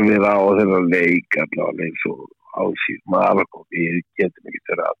horfum við á þennan leik allavega eins og Alsír-Marokko. Við getum ekki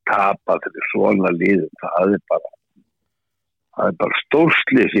verið að tapa fyrir svona liðum. Það er bara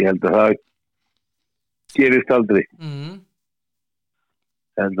stórslis. Ég held að það gerist aldrei.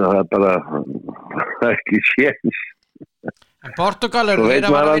 En það er bara ekki séns. En Portugal eru þeir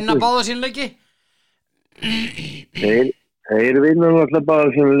að vera að vinna báða sín leiki? Þeir vinna náttúrulega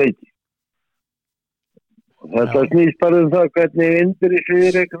báða sín leiki. Og þetta snýst bara það hvernig vindur í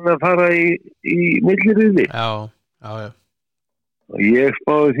Svíðreikna að fara í milliriði. Já. Og ég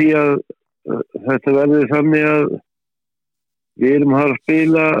spáði því að þetta verði þannig að við erum að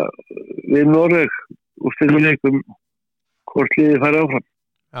spila við Noreg úrslitaleikum hvort liðið fara áfram.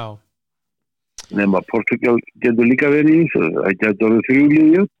 Já. Nema Portugal getur líka verið í þessu. Það getur orðið 3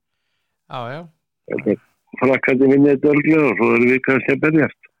 lið. Já. Frakkandi vinnið þetta örglega og svo erum við kannski að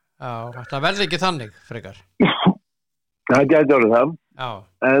berjast. Já, það verður ekki þannig, frekar. Það getur orðið það. Já.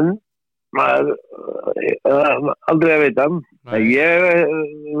 En maður aldrei að veita. Ég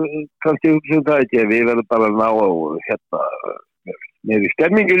kannski hugsa það ekki. Við verðum bara að ná á með í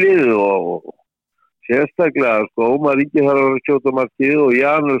stemmingu liðu og sérstaklega, Ómar Ríkir þarf að skjóta markið og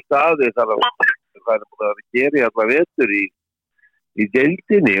Janur Staði þarf að gera alla vetur í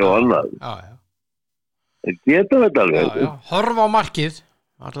deildinni og annað. Já. Þeir geta þetta alveg. Já. Horfa á markið.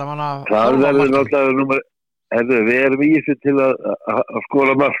 Það verður náttúrulega við erum í þessu til að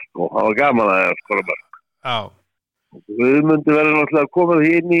skora mark og hafa gaman að skora mark. Já. Við myndum verður náttúrulega að koma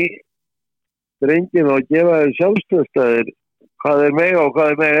því inn í drenginu og gefa þeir sjálfstöðstæðir hvað þeir mega og hvað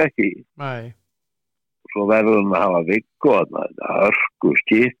þeir mega ekki. Nei. Svo verður hann að hafa Viggo, hörku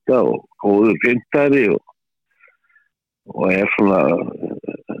skýta og góður fyndari og svona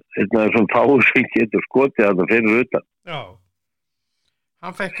einn af þessum fáur sem getur skotið að það fyrir utan. Já.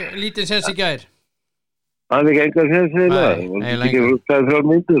 Hann fekk lítið sens í gær. Hann fekk engar sens í það. Nei, lengur. Það er 3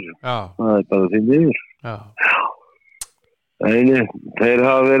 mínútur. Já. Það er bara 5 mínútur. Já. Þeir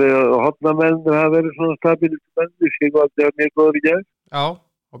hafa verið, hotnamennir hafa verið svona stabilismenn, Sigvaldi var mjög góður í gær. Já.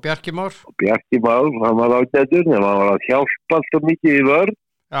 Og Bjarki Már, hann var ágætur, en hann var að hjálpa alltaf mikið í vörn.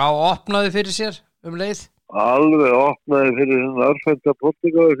 Já, opnaði fyrir sér leið. Alveg opnaði fyrir þennan örfenda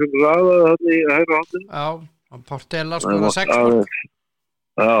Portugal sem raðaði hann í hægra handinu. Já, hann Portela skoða 6 mörk.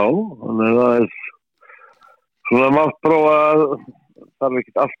 Já, þannig að það er svona mátt prófa að það er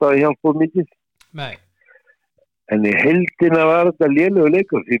ekkert alltaf að hjálpa mikið. Nei. En í heildina var þetta lélegu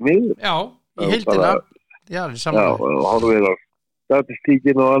leikur því miður. Já, í heildina. Já, í samanlega. Já, og horfið á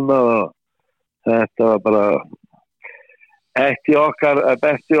statistíkin og annað og þetta var bara ekki okkar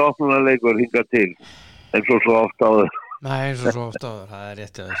besti opnunarleikur hingað til eins og svo oft áður. Nei, eins og svo oft áður, það er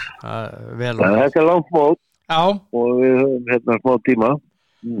rétt að þess. Þetta er langt mót. Já. Og við höfum smá tíma.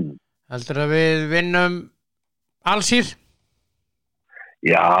 Heldur að við vinnum Alsír?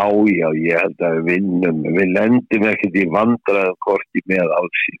 Já, ég held að við vinnum. Við lendum ekkert í vandræðum korti með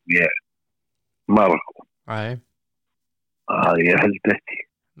Alsír með Marokko. Nei. Ég held ekki.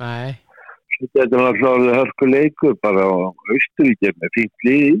 Nei. Þetta er náttúrulega hörkuleikur bara á Austuríki með fínt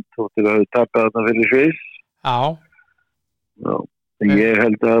lið þóttir að hafa tapað þarna fyrir Sviss. Já. Ég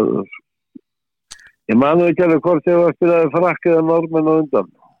held að ég manu ekki alveg hvort ég var að spila Frakk eða Norðmenn og undan.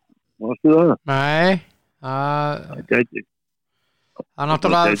 Mástu það? Nei. Það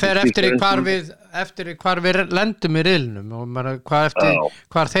náttúrulega fer eftir hvar við lendum í riðlinum og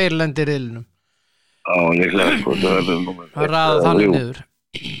hvar þeir lendir í riðlinum. Já, líklega það ræða þannig niður.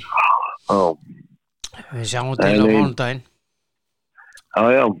 Við sjáum til á mánudaginn.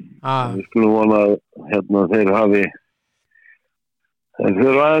 Já. Við skulum vona að þeir hafi þeir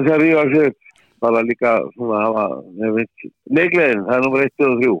þurfa aðeins að rífa sig upp bara líka svona hafa leiklegin, það er nummer 1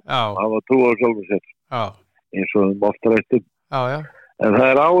 og 3 hafa trú á sjálfum sér. eins og ofta rættum. Já. En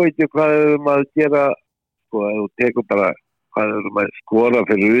það áhyggjur hvað maður gera, sko, ef þú tekur bara hvað maður skora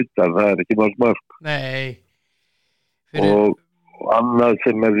fyrir utan, það ekki mörg. Nei. Og annað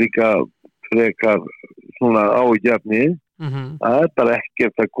sem líka frekar svona áhyggjafni, það bara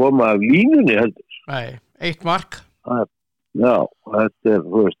ekkert að koma af línunni heldur. Nei, 1 mark. Já, þetta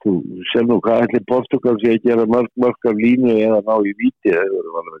þú veist, þú sem nú hvað ætli Portugal sé að gera mörg af línu eða ná í víti, það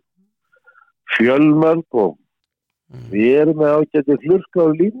eru alveg fjölmörg og við erum með ágæti hlurka á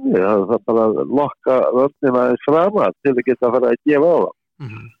línu, það er bara að lokka vörnina aðeins frama til að geta að fara að gefa á það.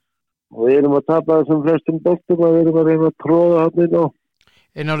 Og við erum að tapa þessum flestum boltum og við erum að reyna að tróða hann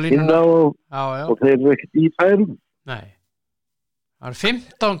inn á línuna og þeir eru ekkert í færum. Nei, það er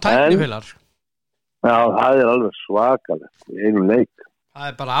 15 tæknifélar. Já, það er alveg svakalegt í einum leik. Það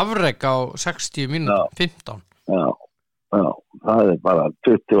er bara afrek á 60 mínútur, 15. Já, það er bara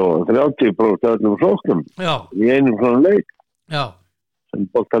 20-30% öllum flóknum í einum svona leik. Já. Sem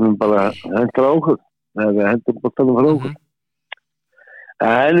boltanum bara hendur á okkur, eða við hendur boltanum frá okkur.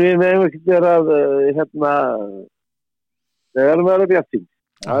 En við meðum ekki vera að, við erum að vera bjartinn.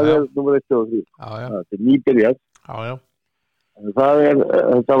 Það er nummer 1 og 3. Það er nýbyrjað. Já.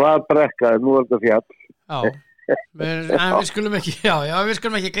 Þetta var brekka, nú er þetta fjall. Já, en við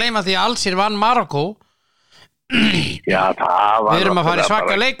skulum ekki gleyma því að Alsír vann Marokkó. Já, það var... Við erum að fara í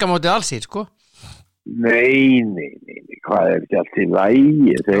svaka leika mótið Alsír, sko. Nei, hvað er ekki allt í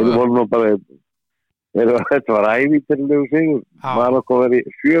lagi? Þeir voru nú bara... Þetta var ævítærlegu sigur. Marokkó var í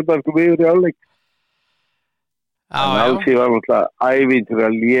 7 markum yfir í áleik. En Alsír var náttúrulega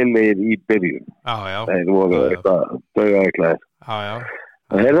ævítærlega lélegir í byrjun. Já. Þeir voru eitthvað dauðaðiklaðir. Já.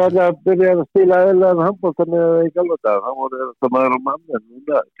 Þeir eru alltaf að byrja að spila eðlaðan handbolta með í gamla daga. Það voru þetta maður og mann, en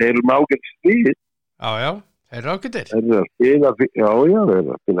núna þeir eru með ágætt stíð. Já, þeir eru ágættir. Þeir eru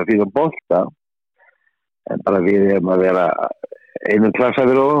að spila fína bolta. En bara við erum að vera einum klassa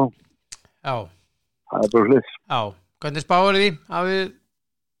fyrir og Já. Það er bara hluts. Já, hvernig spáir því að við...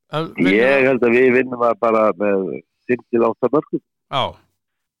 Ég held að við vinnum að bara með 5-8 mörgum. Já.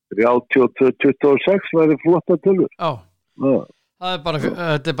 32-26 væri flotta tölur. Já.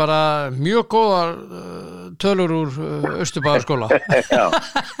 Þetta er bara mjög góðar tölur úr Austurbæðarskóla. Já.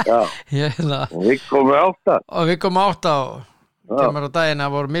 Og við komum 8. Og við komum 8 og kemur á daginn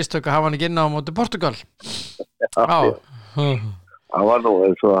að voru mistök að hafa hann ekki inn á móti Portugal. Já. Það var nú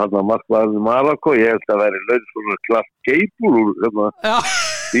eins og hann að markmaðurinn Marokkó, ég held að væri laun svona klart geipur úr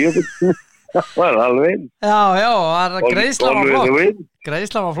það var alveg Já, greiðslan var flott.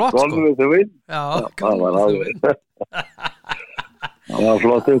 Greiðslan var flott, sko. Já, það var alveg Það var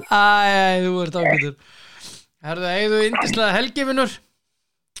flottur. Þú ert ákveður. Herðu, eigðu yndislega helgivinur.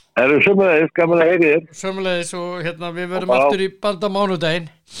 Sömulegis, gaman að heyri þér. Sömulegis og við verum aftur í band á mánudaginn.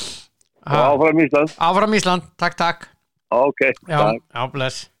 Áfram Ísland. Áfram Ísland, takk. Ok, takk. Já,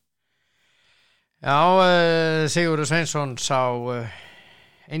 bless. Já, Sigurður Sveinsson sá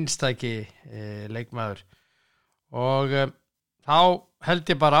einstæki leikmaður og þá held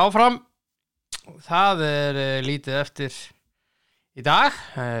ég bara áfram. Það er lítið eftir í dag.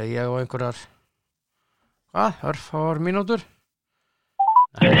 Ég og einhverjar örfáar mínútur.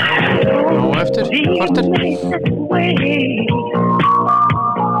 Nú eftir kvartir.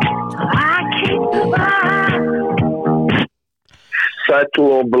 Sæll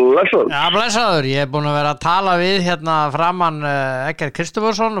og blessaður. Já, blessaður. Ég er búin að vera að tala við framan Eggert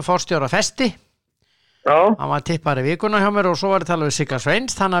Kristoffersson og forstjóra Festi. Já. Hann var tippari vikuna hjá mér og svo var ég að tala við Sigga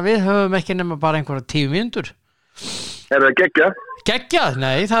Sveins, þannig að við höfum ekki nema bara einhverja 10 mínútur. Er það geggjað? Geggjað?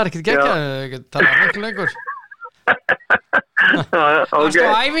 Nei, það er ekkert geggjað. Ég get talað miklu lengur. Varstu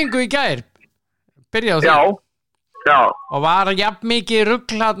á æfingu í gær? Byrjaðu því? Já. Og var jafn mikið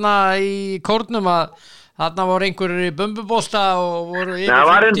rugl í kórnum að þarna voru einhverjir í bumbubolta og voru yfir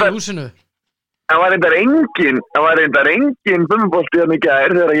 50 í húsinu? Það var reyndar engin bumbubolti í gær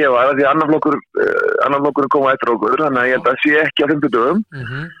þegar ég var, því annar flokkur koma eftir okkur, þannig að ég held að sé ekki á 50 dögum.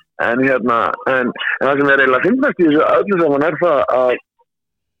 En það sem er eiginlega fyndnast í þessu öllu saman er það að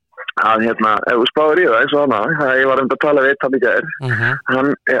ef þú spáir í það eins og hana, ég var að tala við hann í gær, hann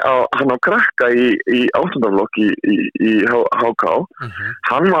á krakka í 8. flokk í HK,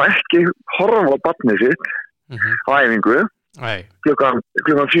 hann má ekki horfa á barnið sitt á æfingu klukkan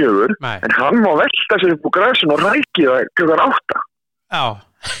 4, en hann má velta sér upp á græsinu og rækja það klukkan 8. Já.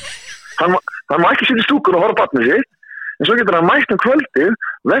 Hann má ekki sitja í stúkun og horfa á barnið sitt, en svo getur hann mætt kvöldið,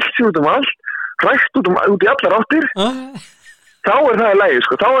 velt sér út allt, rækt út í allar áttir. Þá er það í lagi,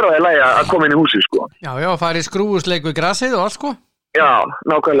 sko. Þá er það í lagi að koma inn í húsið, sko. Já, fara í skrúfusleik við grasið og allt, sko. Já,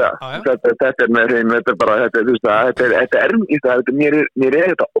 nákvæmlega. Þetta er með þeim, þetta er bara, mér er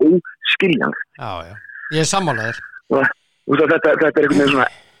þetta óskiljanlegt. Ég sammálaður. Þetta er einhvern veginn svona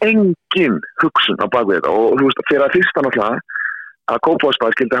engin hugsun á bakvið þetta og þú veist, fyrir að fyrsta náttúrulega að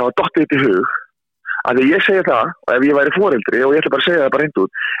Kópavogsbær skildi hafa dottið þetta í hug að því ég segi það, og ef ég væri foreldri og ég ætla bara að segja það bara hreint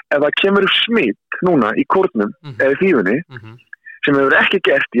út, ef það kemur upp smitt núna í kórnum eða í þýfunni sem hefur ekki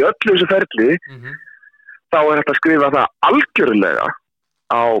gert í öllu þessu ferli þá er þetta að skrifa það algjörlega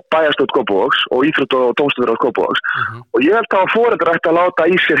á bæjarstjórn Kópavogs og íþrótt- og dómstólaráð Kópavogs og ég held að foreldrar ætti að láta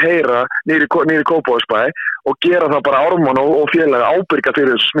í sér heyra niður í Kópavogsbæ og gera það bara Ármann og félaga ábyrga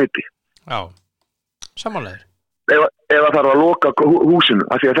fyrir þessu smiti. Já, sammálaður. Ef það þarf að loka húsinu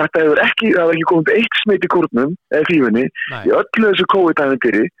af því að þetta hefur ekki komið eitt smitt í kórnum eða fífunni í öllu þessu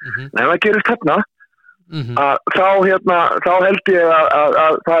COVID-19 en ef það gerist þarna þá held ég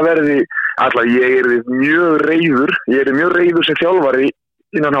að það verði alltaf ég er mjög reiður sem þjálfari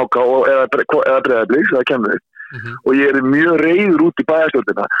innan HK eða Breiðabliks eða kemur og ég er mjög reiður út í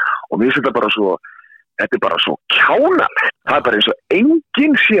bæjarstjórnina og mér finnst þetta er bara svo kjánalegt. Það er bara eins og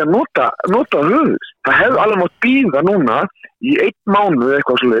enginn sé að nota höfuð. Það hefði alveg mátt bíða núna í 1 mánuð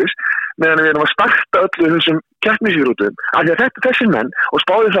eitthvað svoleiðis meðan við erum að starta öllu þessum keppnisíþróttum. Af því að þessi menn og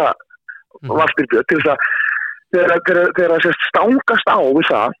spáði það Valtýr Björn til þess að þegar að stangast á við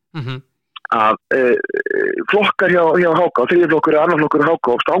það að flokkar hjá HK, 3. flokkur eða 2. flokkur HK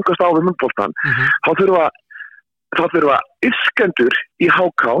stangast á við myndboltan, þá þurfa iðkendur í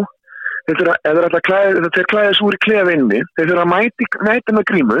HK þeir klæða þessu úr í klefa inni, þeir þurfa að mæta með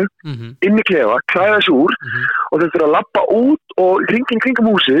grímu inn í klefa, klæða þessu úr og þeir þurfa að labba út og kringum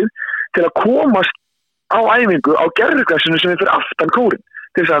húsið til að komast á æfingu á gerðugrassinu sem er fyrir aftan kórinn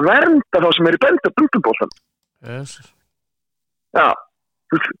til þess að vernda þá sem er í bundubóltan. Já,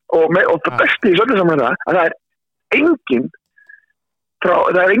 og það besti í svolítið saman að það er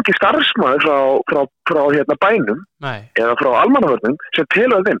engin starfsmaður frá bænum eða frá almannavörnum sem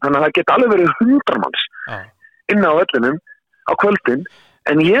telur þeim, þannig að það geta alveg verið 100 manns inn á vellinum á kvöldin,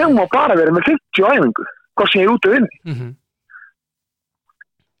 en ég má bara vera með 50 æfingu, hvað sem ég er út og inn.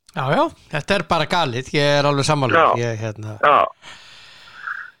 Já, þetta er bara galið, ég er alveg sammála.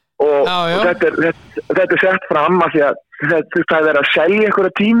 Og þetta er sett fram af því að það er verið að selja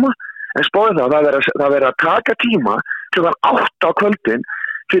einhverja tíma, en spáði það er verið að taka tíma klukkan 8 á kvöldin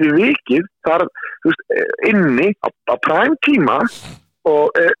fyrir vikið þar inni á prime tíma og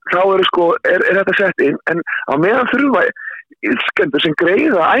þá er þetta sett inn en á meðan þurfa iðkendur sem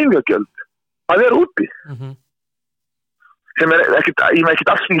greiða æfingagjöld að vera úti sem er ekkert, ég með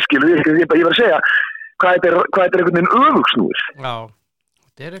ekkert allsvískilu ég var að segja hvað er einhvern veginn öfugsnúður. Já,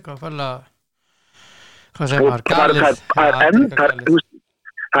 þetta er eitthvað fæla hvað segir maður galið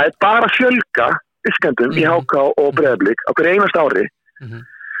það er bara fjölga iðkendum í HK og Breiðablik á hverju einasta ári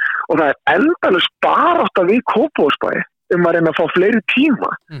og það er endalaust barátta við Kópavogsbæ að reyna að fá fleiri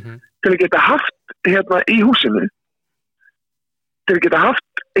tíma til að geta haft í húsinu til að geta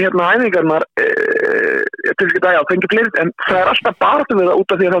haft æfingarnar til að geta fengið fleiri en það er alltaf barátta við það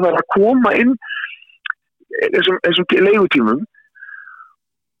út af því að það þarf að koma inn þessum leigutímum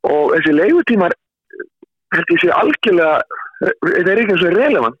og þessi leigutímar held ég sé algjörlega það er ekki eins og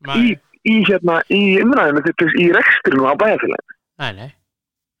relevant í umræðinu í rekstrinu á bæjarfélaginu. Nei.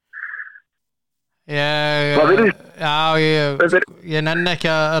 Ég nenni ekki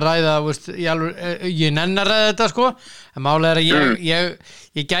að ræða, ég nenni að ræða þetta sko, en málega er að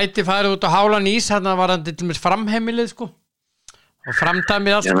ég gæti farið út á hálan ís, þarna var hann til dæmis framheimilið sko, og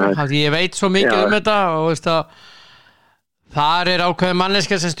framdæmið allt sko, því ég veit svo mikið þetta og veist að þar er ákveðin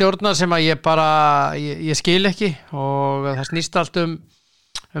manneskja sem stjórnar sem að ég skil ekki og það snýst allt um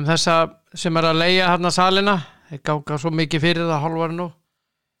þessa sem er að leigja hérna salina þeir ganga svo mikið fyrir það hálfari nú.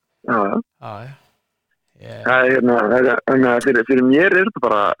 Fyrir mér er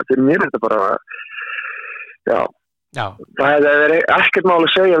þetta bara það er ekkert mál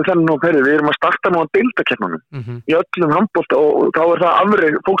að segja við erum að starta nú á deildakeppnunum í öllum handbolta og þá er það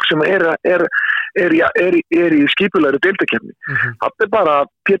afreg fólk sem er í skipulegri deildakeppni. Það er bara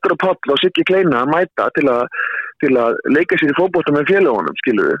Pétur og Páll og Siggi Kleina að mæta til að leika sér í fótbolta með félagunum,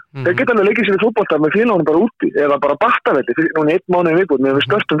 skilur við. Þeir geta alveg leika sér í fótbolta með félagunum bara úti eða bara battavelli fyrir núna 1 mánuð viðbútt með við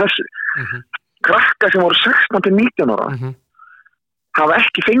störtum þessu. Krakka sem voru 16 til 19 ára hafa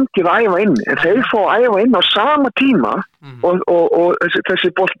ekki fengið að æfa inn en þeir fá að æfa inn á sama tíma og þessi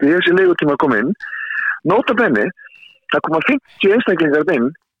bolti, þessi leigutíma kom inn. Nota bene, það koma 50 einstaklingar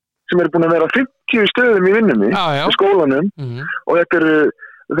inn sem eru búin að vera 50 stöðum í vinnunni í skólanum og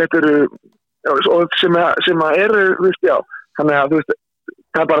þetta eru og sem eru þannig að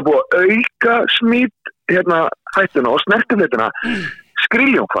það er bara búið að auka smít hættuna og snertifleitina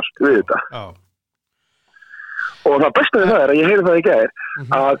skriljónfalt við þetta Og það besta við það að ég heyri það í gær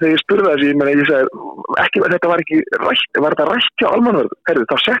að þegar ég spurði þessi, ég sagði þetta var ekki rætt, var þetta rætt hjá almannavarnir? Herðu,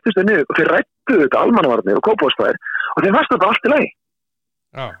 þá settist þau niður og þeir rættuðu þetta almannavarnir og Kópavogsbær og þeir fannst þetta allt í lagi.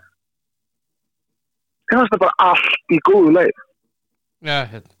 Já. Þeir fannst þetta bara allt í góðu lagi. Já,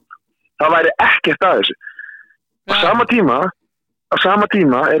 hérna. Það væri ekkert að þessu. Á sama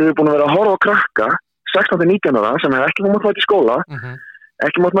tíma erum við búin að vera að horfa á krakka 16-19 ára sem hefur ekki mátt mæta í skóla,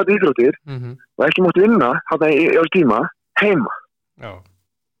 ekki mátt mæta íþróttir og ekki mátt vinna þarna í tíma heima. Já.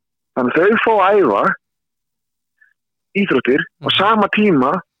 Þannig þau fá að æfa íþróttir á sama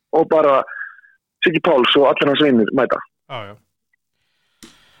tíma og bara Siggi Páls og allir hans vinir mæta. Já.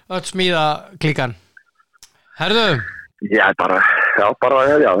 Öll smíða klíkan. Herðu? Já,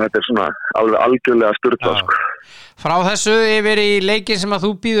 þetta svona alveg algjörlega sturlað, sko. Frá þessu yfir í leikin sem að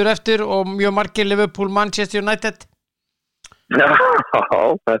þú býður eftir og mjög margir Liverpool Manchester United. Já,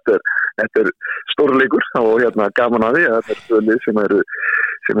 þetta er stórleikur og gaman að því að þetta er stöðlið sem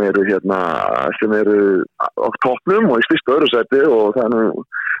eru á toppnum og í fyrstu öðru sæti og það er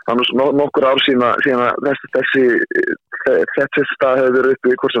nokkur ár síðan þessi stað hefur verið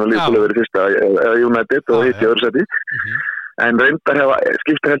uppi hvort sem að Liverpool hefur verið fyrsta eða United og hitt í öðru sæti. En reyndar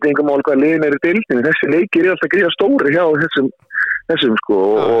skiptir heldur enga mál hvað liðin eru til, en þessi leikir alltaf gríða stóri hjá þessum sko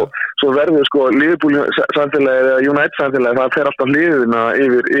og svo verður sko Liverpool samfélagið eða United samfélagið, það fer alltaf liðina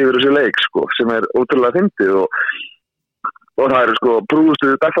yfir þessi leik sko sem er ótrúlega fyndið og það eru sko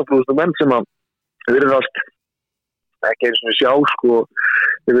dagfabrúðustu menn sem að virðast ekki eins og sjá sko,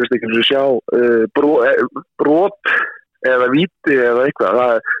 þeir virðast ekki eins og sjá brot eða víti eða eitthvað,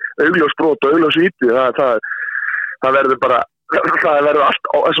 það er augljós brot og augljós víti, það verður bara, það verður allt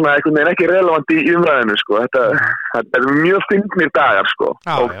svona einhvern veginn ekki relevant í umræðinu sko, þetta er mjög fyndnir dagar sko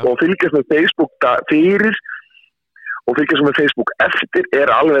og fylgjast með Facebook fyrir og fylgjast með Facebook eftir er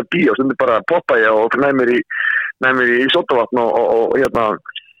alveg bíó, sem er bara poppa ég og næmir í sóttavatn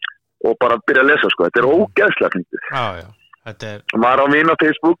og bara byrja að lesa sko, þetta er ógeðslega fyndið. Þetta er... Og maður á vini á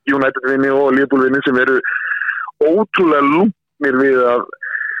Facebook, United vini og Liverpool vini sem eru ótrúlega lúknir við að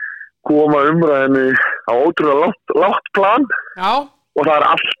koma umræðinu á ótrúlega lágt plan. Já. Og það er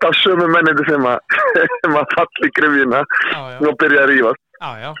alltaf sömu mennindi sem að falla í grifjuna og byrja að rífast.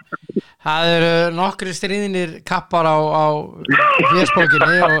 Já. Það eru nokkri stríðinir kappar á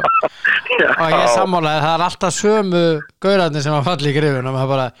fésbókinni og ég sammálaði, það er alltaf sömu gaurarnir sem að falla í grifjuna og það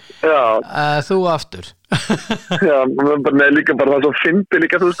er bara, þú aftur. Já, líka bara það svo fyndi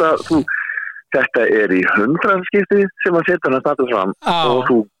líka, þú veist að þetta er í 100 skipti sem að setja hana status fram og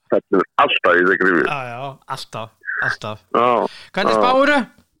þú fellur alltaf í þessu grifju. Já, alltaf. Hvernig spáru?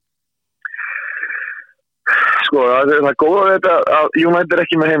 Sko, það er góða við þetta að United er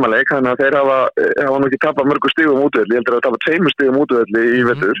ekki með heimaleik, þannig að þeir hafa nú ekki tapað mörgu stigum útvöldi, ég heldur að það tapað 2 stigum útvöldi í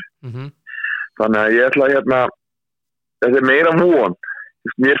vetur. Þannig að ég ætla þetta er meira von.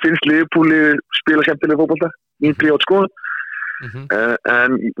 Mér finnst Liverpool spila skemmtilega fótbolta, í príót sko.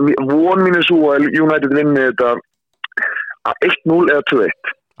 En von mín er svo að United vinni þetta 1-0 eða 2-1.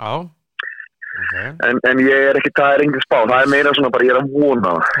 Já. Okay. En ég er ekki, það er engin spá, það er meira svona bara ég er að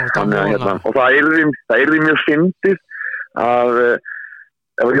vona og það er því mjög fyndið að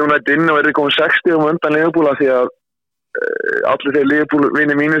ef United inn og verður komið 60 undan Liverpool af því að allir þeir Liverpool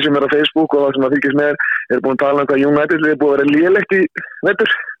vinir mínir sem er á Facebook og það sem að fylgjast með er búin að tala hvað United er búin að vera lélegt í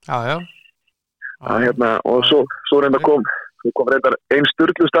vetur og svo reynda kom reyndar einn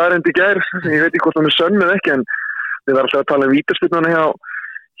sturlu staðarind í gær, ég veit ekki hvort það er sönn eða ekki en við varum alltaf að tala vítaspyrnuna hjá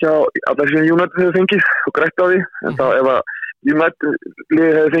allar sem United hefur fengið og grætt á því en þá ef að United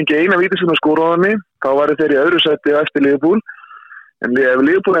hefur fengið eina vítaspyrnu á skóraðinni þá væri þeir í öðru sæti eftir Liverpool en ef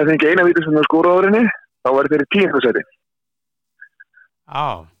Liverpool hefur fengið eina vítaspyrnu á skóraðinni þá væri þeir í 10. sæti.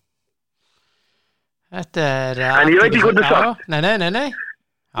 Þetta er en ég veit ekki hvað þetta sagt. Nei.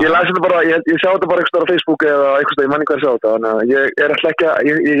 Ég las þetta bara, ég sá þetta bara eitthvað á Facebook eða eitthvað, ég manni hvað ég sá þetta þannig að ég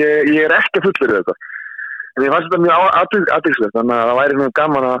er ekki að fullfyrir þetta. En ég fannst þetta mjög aðtilslegt, þannig að það væri nú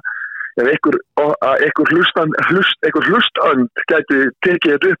gaman að ef einhver hlustönd gæti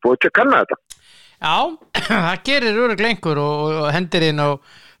tekið þetta upp og kanna þetta. Já, það gerir örugglega einhver og hendir inn á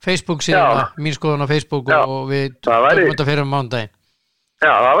Facebook síðan, mín skoðun á Facebook og við tökum þetta fyrir mánudaginn.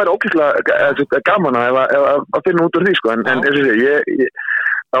 Já, það væri ógeðslega gaman að finna út úr því, sko, en eins og sé,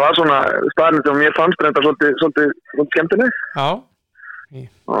 það var svona staðnir sem mér fannst reynda svolítið skemmtileg. Já.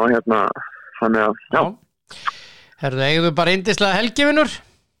 Og þannig að, já. Herðu, eigðu bara yndislega helgivinur?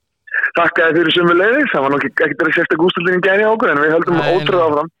 Takk að þið fyrir sömuleiðis, það var nokkið ekki bara sérstaklega úrstöldin gæri á okkur en við höldum ótrúð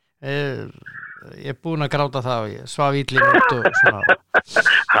áfram. Ég er búin að gráta það og ég svaf ítli út og svona.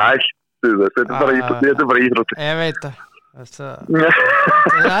 Hættu það, þetta er bara íþrótti. Ég veit það.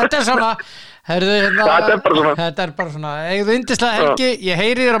 Þetta svona þetta bara svona eigðu yndislega helgi, ég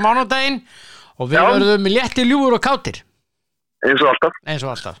heyri þér á mánudaginn og við verðum léttir, ljúfur og kátir eins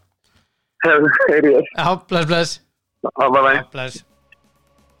og alltaf heyri þér bless bless.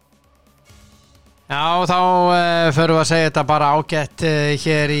 Já, þá förum við að segja þetta bara ágætt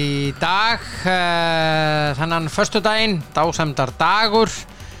hér í dag þennan föstudaginn, dásemdar dagur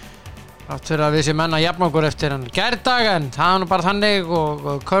átt fyrir að við séum menn að jafna okkur eftir hann gærdag, en það nú bara þannig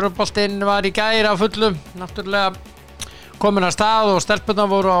og körfuboltinn var í gær á fullum, náttúrulega komin að stað og stelpurnar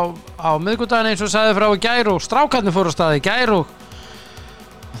voru á miðvikudaginn eins og sagði frá í gær og strákarnir fóru á stað í gær og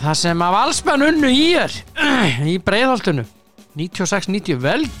það sem að Valsmenn unnu í Breiðholtinu 96-90,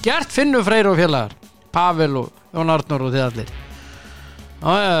 vel gert Finnur Freyr og félagar, Pavel og Jón Arnór og þið allir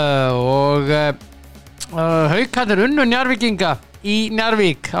og Haukarnir unnu Njarðvíkinga í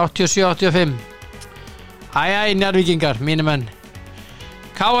Njarðvík 87-85 Njarðvíkingar, mínir menn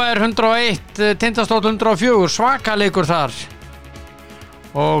KR 101 Tindastóll 104, svakaleikur þar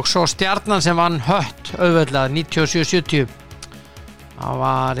og svo Stjarnan sem vann Hött auðveldlega 97-70 það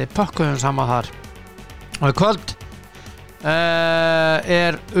var pökkuðum sama þar og í kvöld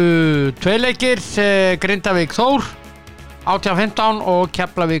tvei leikir Grindavík Þór 18-15 og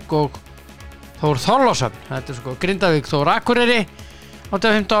Keflavík og Þór Þorlákshöfn, þetta sko Grindavík Þór Akureyri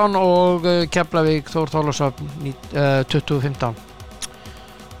 18-15 og Keflavík Þór Þorlákshöfn 20-15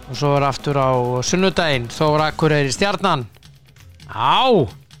 og svo aftur á sunnudaginn Þór Akureyri Stjarnan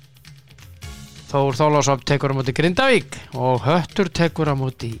Þór Þorlákshöfn tekur á móti Grindavík og Höttur tekur á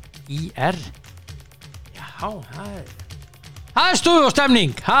móti IR það er stuð og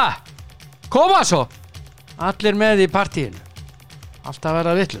stemning koma svo allir með í partíinu alltaf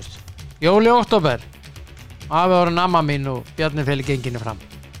verða vitlaust Jóli Óttóber afi orðin amma mín og Bjarni feli genginu fram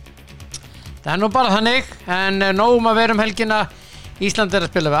það er nú bara þannig en nógum að vera helgina Ísland að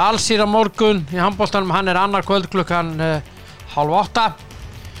spila við Alsír á morgun í handboltanum, hann annar kvöld klukkan 7:30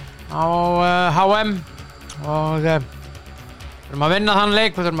 á HM og við þurfum að vinna þann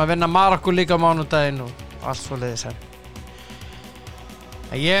leik, við þurfum að vinna Marokko líka á mánudaginn og allt svo leiðis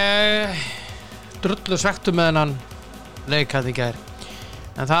ég drullu svektu með hennan leik hætti gær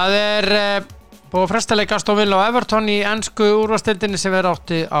en það búið að fresta leik Aston Villa og Everton í ensku úrvalsdeildinni sem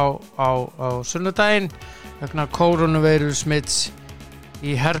átti á sunnudaginn vegna kórónuveiru smits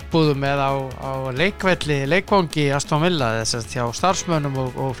í herbúðum eða á leikvelli, leikvangi Aston Villa þess að hjá starfsmönnum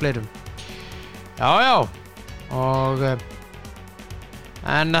og fleirum og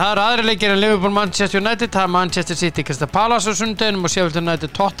en það aðri leikir en Liverpool Manchester United, það Manchester City Crystal Palace á sunnudeginum og Sheffield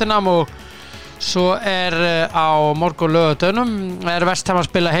United Tottenham og svo á morgun laugardögnum West Ham að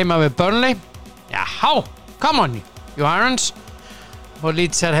spila heima við Burnley come on you Irons og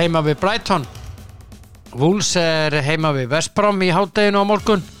Leeds heima við Brighton Wolves heima við West Brom í hádeginu á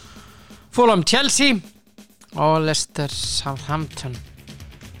morgun Fulham Chelsea og Leicester Southampton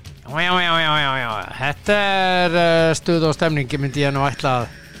þetta stuð og stemningi myndi ég nú ætla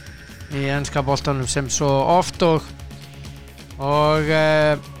í enska boltanum sem svo oft og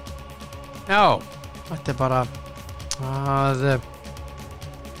þetta bara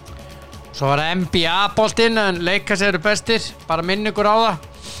svo var NBA boltinn en leikars eru bestir bara minn ykkur á það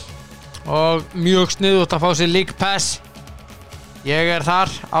og mjög sniðugt að fá sér League Pass ég þar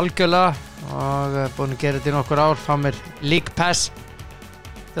algjörlega og búin að gera þetta í nokkur ár fá mér League Pass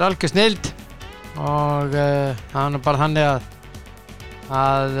þetta algjör snild og það bara þannig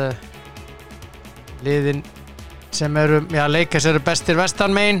að liðin sem leikars eru bestir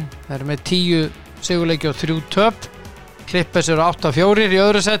vestan megin þeir eru með 10 sigurleiki og 3 töp Clippers eru 8-4 í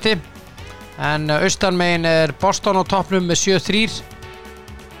öðru seti en austan megin Boston á toppnum með 7-3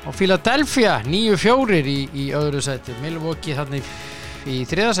 og Philadelphia 9-4 í öðru seti Milwaukee þarna í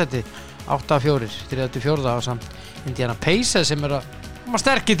þriðja seti 8-4, 34 á samt Indiana Pacers sem að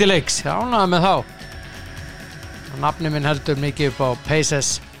sterkir til leiks, ánægður með þá og nafni minn heldur mikið upp á Pacers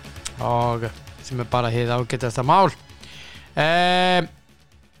og sem bara hið ágætasta mál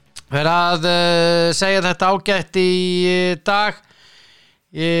fyrir að segja þetta ágætt í dag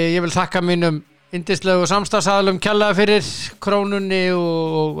ég vil þakka mínum yndislegu samstarfsaðilum kærlega fyrir Krónunni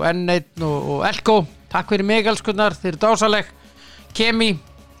og N1 og Elko takk fyrir mig elskurnar, þið eru dásaleg Kemi,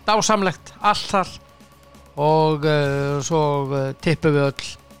 dásamlegt allt þar og svo tippum við öll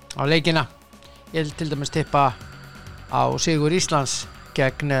á leikina ég vil til dæmis tippa á sigur Íslands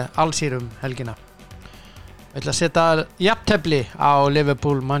gegn Alsírum helgina við ætla að setja jafntefli á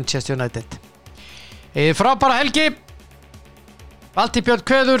Liverpool Manchester United frábæra helgi Valtý Björn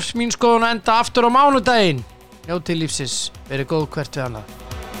kveður mín skoðun enda aftur á mánudaginn njótið lífsins, verið góð hvert við annað